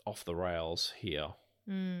off the rails here.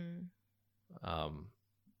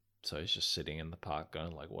 So he's just sitting in the park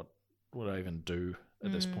going like, what would I even do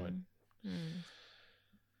at this point?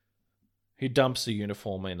 He dumps the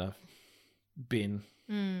uniform in a bin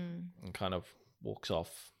and kind of walks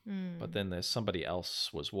off. But then there's somebody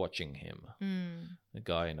else was watching him, a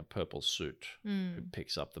guy in a purple suit who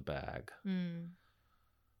picks up the bag.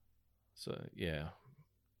 So, yeah.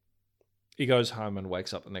 He goes home and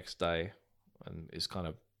wakes up the next day and is kind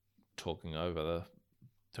of talking over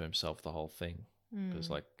to himself the whole thing. Because,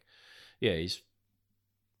 like, yeah, he's...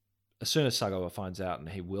 As soon as Sagawa finds out, and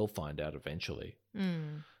he will find out eventually,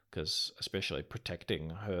 because especially protecting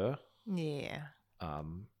her... Yeah,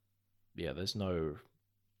 there's no...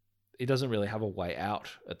 He doesn't really have a way out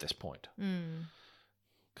at this point.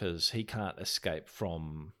 Because he can't escape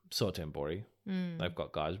from Sotenbori. They've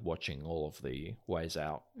got guys watching all of the ways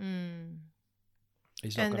out.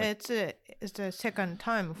 He's not it's the second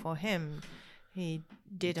time for him. He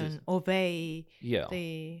didn't obey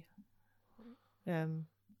the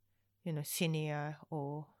senior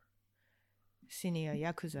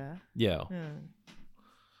yakuza. Yeah.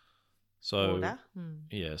 So order.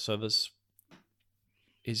 So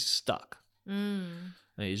he's stuck. And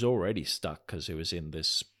he's already stuck because he was in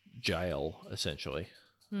this jail essentially,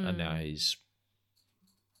 and now he's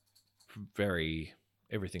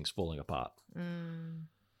everything's falling apart.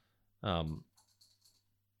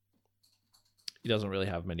 He doesn't really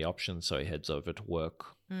have many options, so he heads over to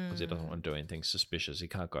work because he doesn't want to do anything suspicious. He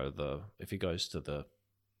can't go if he goes to the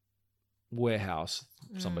warehouse,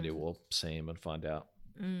 somebody will see him and find out.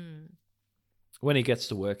 When he gets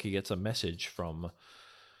to work, he gets a message from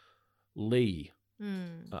Lee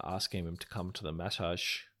asking him to come to the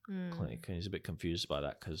massage clinic, and he's a bit confused by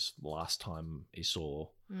that because last time he saw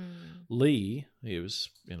Lee, he was,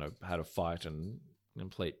 had a fight and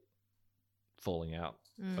complete falling out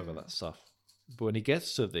over that stuff. But when he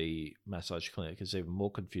gets to the massage clinic, it's even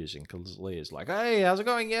more confusing because Lee is like, "Hey, how's it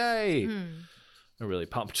going? Yay!" They're really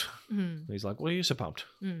pumped. And he's like, "What are you so pumped?"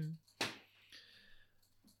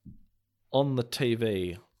 On the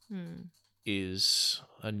TV is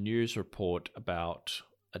a news report about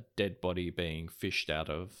a dead body being fished out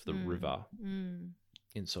of the river in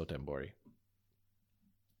Sotenbori,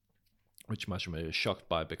 which Majima is shocked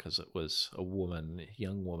by because it was a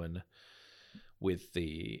young woman with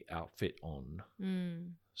the outfit on.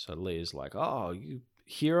 So Lee is like, "Oh, you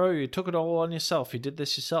hero, you took it all on yourself. You did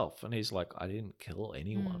this yourself." And he's like, "I didn't kill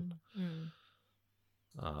anyone."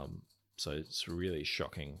 So it's really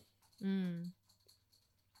shocking.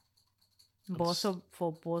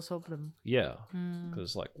 For both of them. Yeah,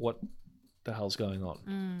 because like, what the hell's going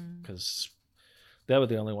on? Because they were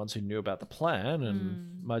the only ones who knew about the plan,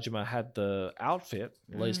 and Majima had the outfit.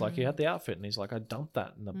 Lee's like, "You had the outfit," and he's like, "I dumped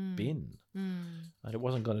that in the bin. I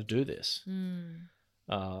wasn't going to do this." And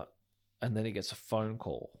then he gets a phone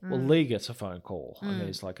call. Well, Lee gets a phone call, and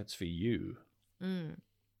he's like, "It's for you." And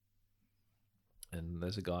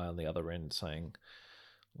there's a guy on the other end saying,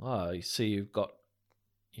 "Oh, you see,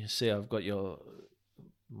 I've got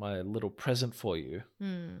my little present for you."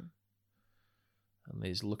 And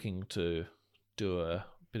he's looking to do a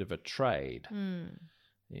bit of a trade.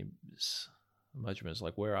 Majima's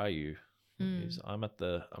like, "Where are you?" I'm at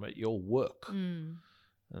your work. And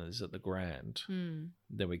he's at the Grand.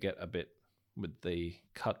 Then we get a bit with the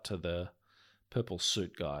cut to the purple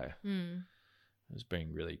suit guy. Who's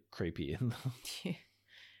being really creepy in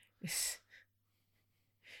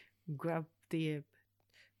grab the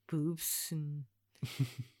boobs and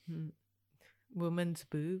woman's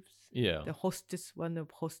boobs. Yeah. One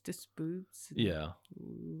of hostess boobs. Yeah.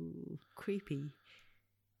 Ooh, creepy.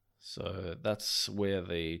 So that's where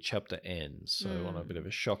the chapter ends. So on a bit of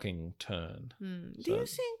a shocking turn. Do you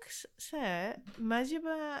think, sir,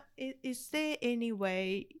 Majima, is there any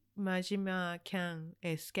way Majima can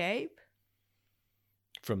escape?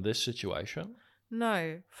 From this situation?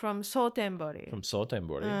 No, from Sotenbori. From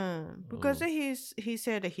Sotenbori? Because he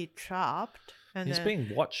said he trapped. And He's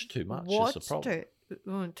being watched too much is the problem.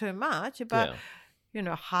 Too much, but,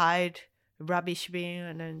 hide rubbish bin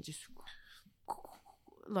and then just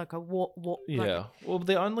like a walk. Yeah. Well,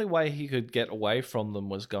 the only way he could get away from them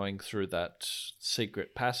was going through that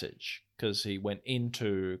secret passage because there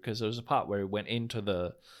was a part where he went into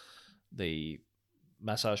the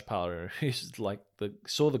massage parlor. He's like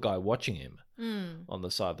saw the guy watching him on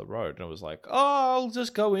the side of the road, and it was like, "Oh, I'll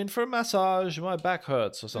just go in for a massage. My back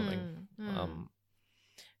hurts or something."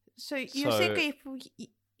 So you think if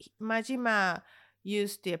Majima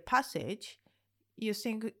used the passage, you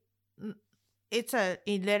think it's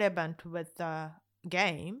irrelevant with the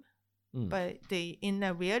game, but in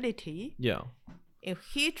the reality, if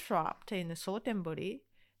he trapped in the Sotenbori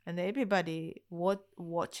and everybody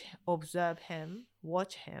watch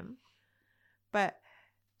him, but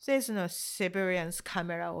there's no surveillance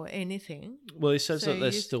camera or anything. Well, he says that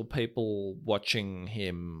there's still people watching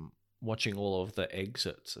him, watching all of the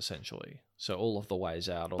exits, essentially. So all of the ways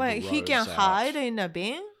out. But he can hide in a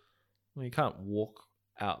bin? Well, you can't walk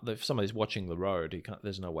out. If somebody's watching the road,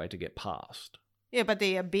 there's no way to get past. Yeah, but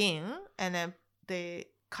they are bin, and then they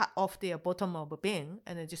cut off the bottom of a bin,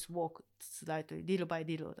 and then just walk slightly, little by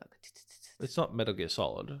little. It's not Metal Gear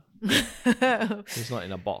Solid. He's not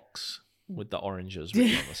in a box with the oranges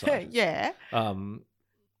written on the side. Yeah.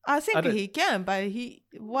 I think he can, but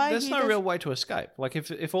there's no real way to escape. Like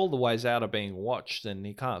if all the ways out are being watched, then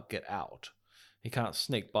he can't get out. He can't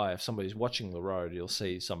sneak by. If somebody's watching the road, you'll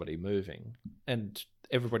see somebody moving, and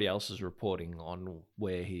everybody else is reporting on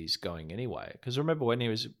where he's going anyway. Because remember when he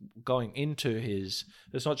was going into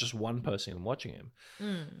there's not just one person watching him.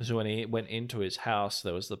 So when he went into his house,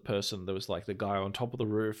 there was like the guy on top of the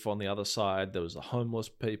roof on the other side. There was the homeless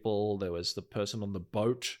people. There was the person on the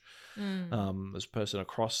boat. There's a person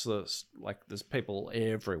across there's people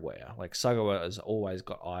everywhere. Like Sagawa has always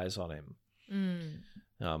got eyes on him.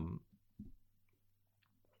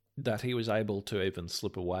 That he was able to even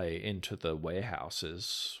slip away into the warehouse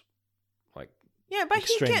is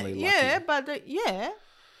extremely lucky.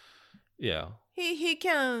 He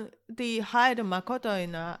can hide Makoto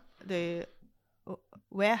in the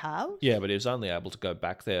warehouse. Yeah, but he was only able to go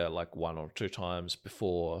back there like one or two times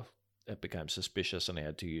before it became suspicious and he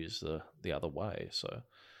had to use the other way. So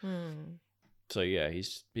yeah,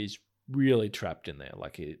 he's really trapped in there.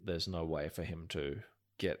 Like there's no way for him to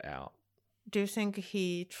get out. Do you think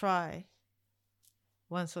he tried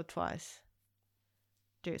once or twice?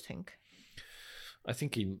 Do you think? I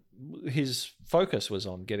think his focus was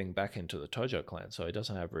on getting back into the Tojo clan, so he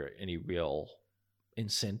doesn't have any real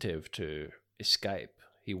incentive to escape.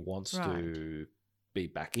 He wants to be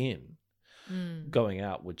back in. Going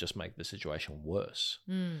out would just make the situation worse,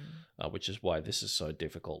 which is why this is so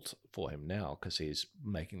difficult for him now, because he's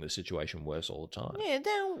making the situation worse all the time. Yeah,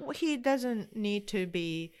 then he doesn't need to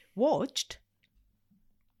be watched.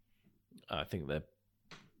 I think they're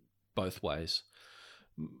both ways.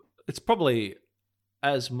 It's probably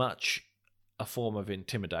as much a form of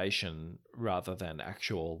intimidation rather than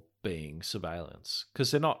actual being surveillance,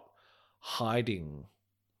 because they're not hiding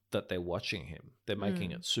that they're watching him. They're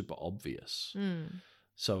making it super obvious.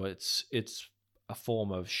 So it's a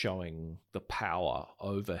form of showing the power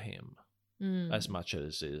over him as much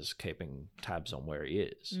as is keeping tabs on where he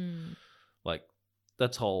is. Like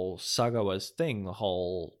that's whole Sagawa's thing,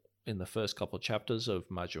 in the first couple of chapters of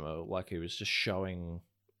Majima, like he was just showing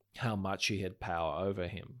how much he had power over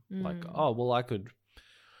him. Like, oh, well, I could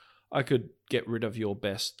get rid of your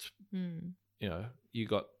best, you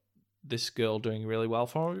got this girl doing really well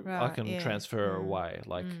for me. I can transfer her away.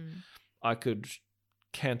 Like I could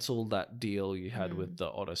cancel that deal you had with the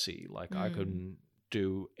Odyssey. Like I couldn't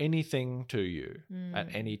do anything to you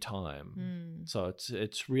at any time. So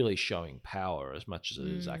it's really showing power as much as it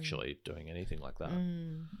is actually doing anything like that.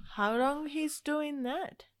 How long he's doing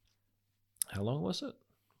that? How long was it?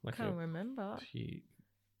 I can't remember.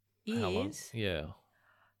 Years? Yeah.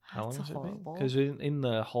 How long has it been? horrible. Because in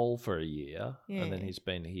the hole for a year, and then he's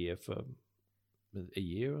been here for a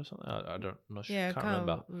year or something. I don't, I'm not sure. Yeah,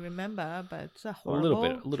 Can't remember, but it's a horrible.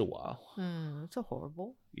 A little while. It's a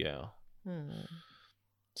horrible. Yeah.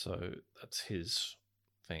 So that's his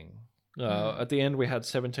thing. At the end, we had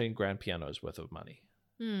 17 grand pianos worth of money.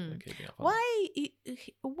 Keeping up on.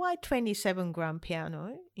 Why 27 grand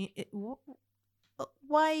piano?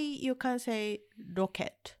 Why you can't say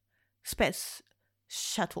rocket, space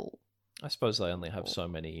shuttle? I suppose they only have so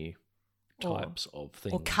many types of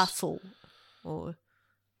things. Or castle. Or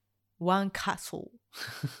one castle.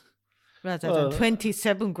 Rather than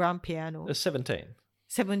 27 grand piano. 17.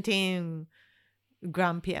 17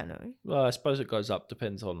 grand piano. Well, I suppose it goes up.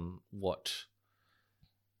 Depends on what.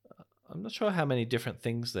 I'm not sure how many different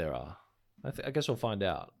things there are. I guess we'll find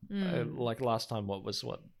out. Like last time, what?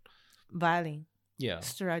 Violin. Yeah.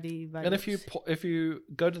 Stradivarius. And if you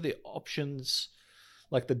go to the options,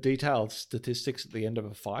 like the detailed statistics at the end of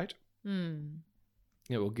a fight,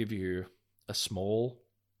 it will give you a small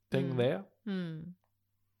thing there.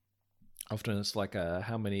 Often it's like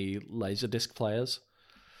how many Laserdisc players.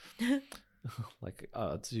 Like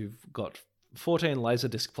you've got 14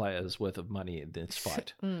 Laserdisc players worth of money in this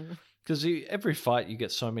fight. Because every fight you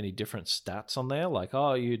get so many different stats on there. Like,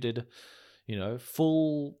 you did,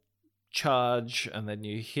 full charge, and then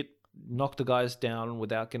you knocked the guys down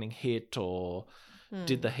without getting hit, or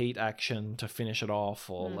did the heat action to finish it off,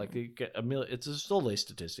 or like you get a million. It's just all these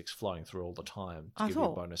statistics flowing through all the time to give you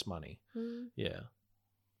bonus money. Yeah.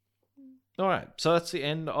 All right, so that's the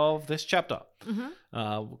end of this chapter.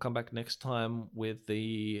 We'll come back next time with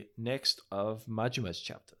the next of Majima's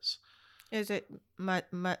chapters. Is it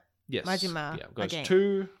Yes. Majima? Yeah, it goes again?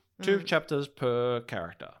 two chapters per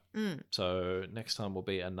character. So next time will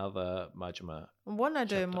be another Majima. I want to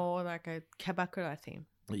do more like a Kabakura theme.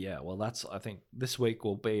 Yeah, well, I think this week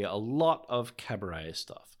will be a lot of cabaret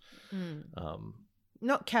stuff.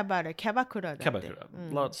 Not cabaret, Kabakura. Kabakura.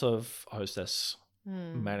 Lots of hostess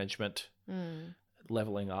management,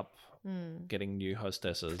 leveling up, getting new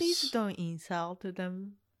hostesses. Please don't insult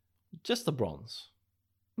them. Just the bronze.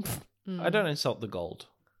 I don't insult the gold.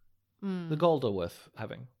 The gold are worth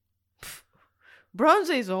having. Bronze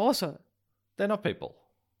is also. They're not people.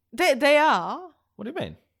 They are. What do you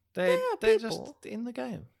mean? They are They're people. just in the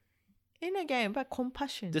game. In a game, but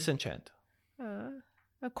compassion. Disenchant.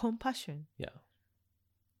 Compassion. Yeah.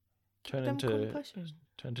 Turn to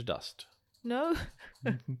dust. No.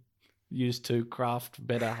 Used to craft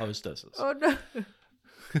better hostesses. Oh no.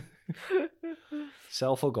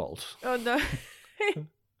 Sell for gold. Oh no.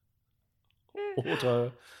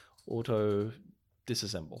 Auto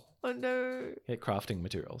disassemble. Oh no. Get crafting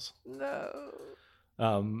materials. No.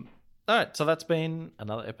 All right, so that's been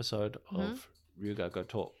another episode of Ryuga Go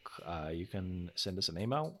Talk. You can send us an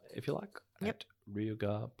email if you like at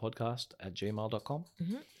ryugapodcast@gmail.com.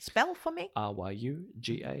 Spell for me.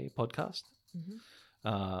 RYUGA podcast.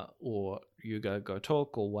 Or Ryuga Go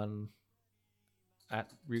Talk, or one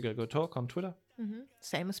at Ryuga Go Talk on Twitter.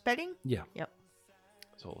 Same spelling? Yeah. Yep.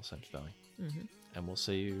 It's all the same spelling. And we'll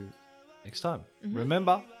see you next time.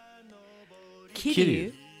 Remember,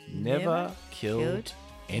 Kiryu never killed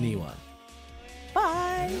anyone.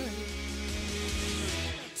 Bye.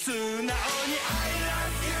 素直に I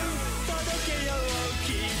love you 届けようき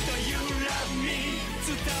っと You love me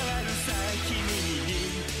伝わるさ君に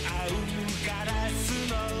合うガラス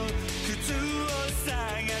の靴を探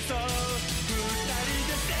そう二人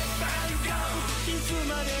で Step and go いつ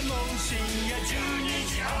までも